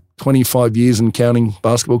me a 25 years and counting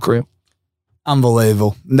basketball career.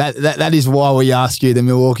 Unbelievable. That is why we ask you the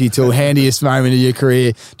Milwaukee tool handiest moment of your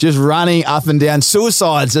career. Just running up and down.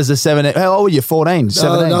 Suicides as a 17. How old were you? 14?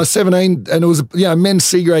 17? No, 17. And it was a men's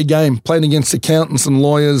C grade game, playing against accountants and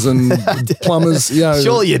lawyers and plumbers.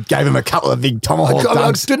 Surely you gave him a couple of big tomahawk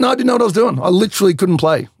dunks. I didn't know what I was doing. I literally couldn't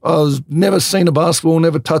play. I was never seen a basketball,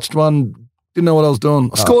 never touched one. Didn't know what I was doing.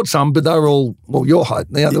 I scored some, but they were all, your height.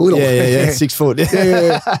 They're little. Yeah. 6 foot.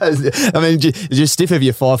 Yeah. I mean, you're stiff if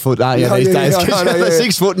you're 5 foot, aren't you, these days? You're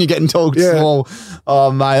 6 foot and you're getting tall small.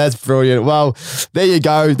 Oh, mate, that's brilliant. Well, there you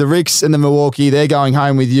go. The Ricks and the Milwaukee, they're going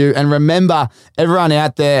home with you. And remember, everyone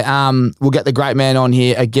out there, we'll get the great man on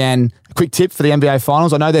here again. A quick tip for the NBA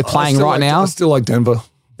Finals. I know they're playing now. I still like Denver.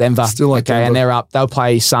 Still like Denver. And they're up. They'll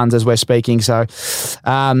play Suns as we're speaking. So,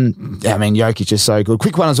 Jokic is so good.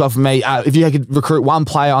 Quick one as well for me. If you could recruit one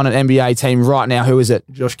player on an NBA team right now, who is it?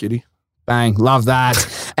 Josh Giddey. Bang. Love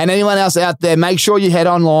that. And anyone else out there, make sure you head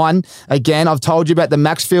online. Again, I've told you about the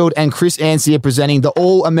Maxfield and Chris Anstey presenting the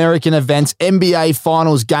All-American Events NBA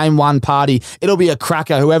Finals Game 1 party. It'll be a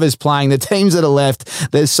cracker, whoever's playing. The teams that are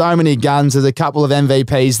left, there's so many guns. There's a couple of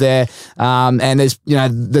MVPs there. And there's,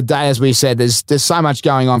 the day, as we said, there's so much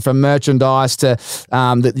going on, from merchandise to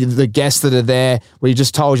the guests that are there. We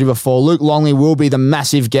just told you before, Luke Longley will be the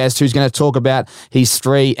massive guest who's going to talk about his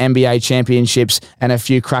 3 NBA championships and a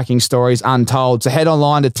few cracking stories untold. So head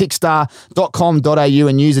online to tickstar.com.au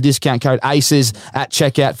and use the discount code ACES at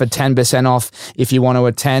checkout for 10% off if you want to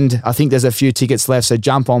attend. I think there's a few tickets left, so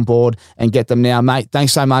jump on board and get them now, mate.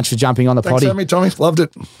 Thanks so much for jumping on the potty. Thanks for having me, Tommy. Loved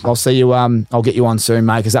it. I'll see you. I'll get you on soon,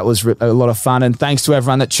 mate, because that was a lot of fun. And thanks to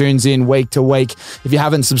everyone that tunes in week to week. If you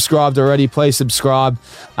haven't subscribed already, please subscribe.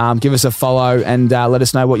 Give us a follow and let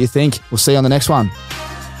us know what you think. We'll see you on the next one.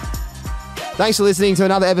 Thanks for listening to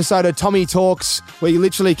another episode of Tommy Talks, where you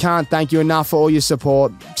literally can't thank you enough for all your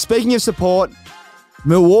support. Speaking of support,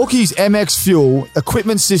 Milwaukee's MX Fuel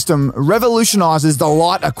equipment system revolutionises the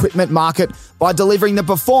light equipment market by delivering the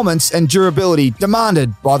performance and durability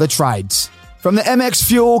demanded by the trades. From the MX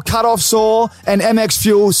Fuel cut-off saw and MX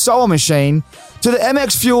Fuel sower machine to the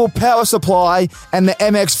MX Fuel power supply and the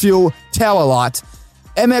MX Fuel tower light,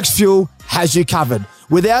 MX Fuel has you covered,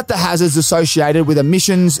 without the hazards associated with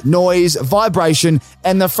emissions, noise, vibration,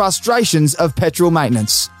 and the frustrations of petrol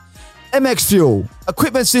maintenance. MX Fuel,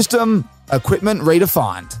 equipment system, equipment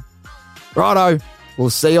redefined. Righto, we'll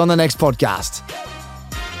see you on the next podcast.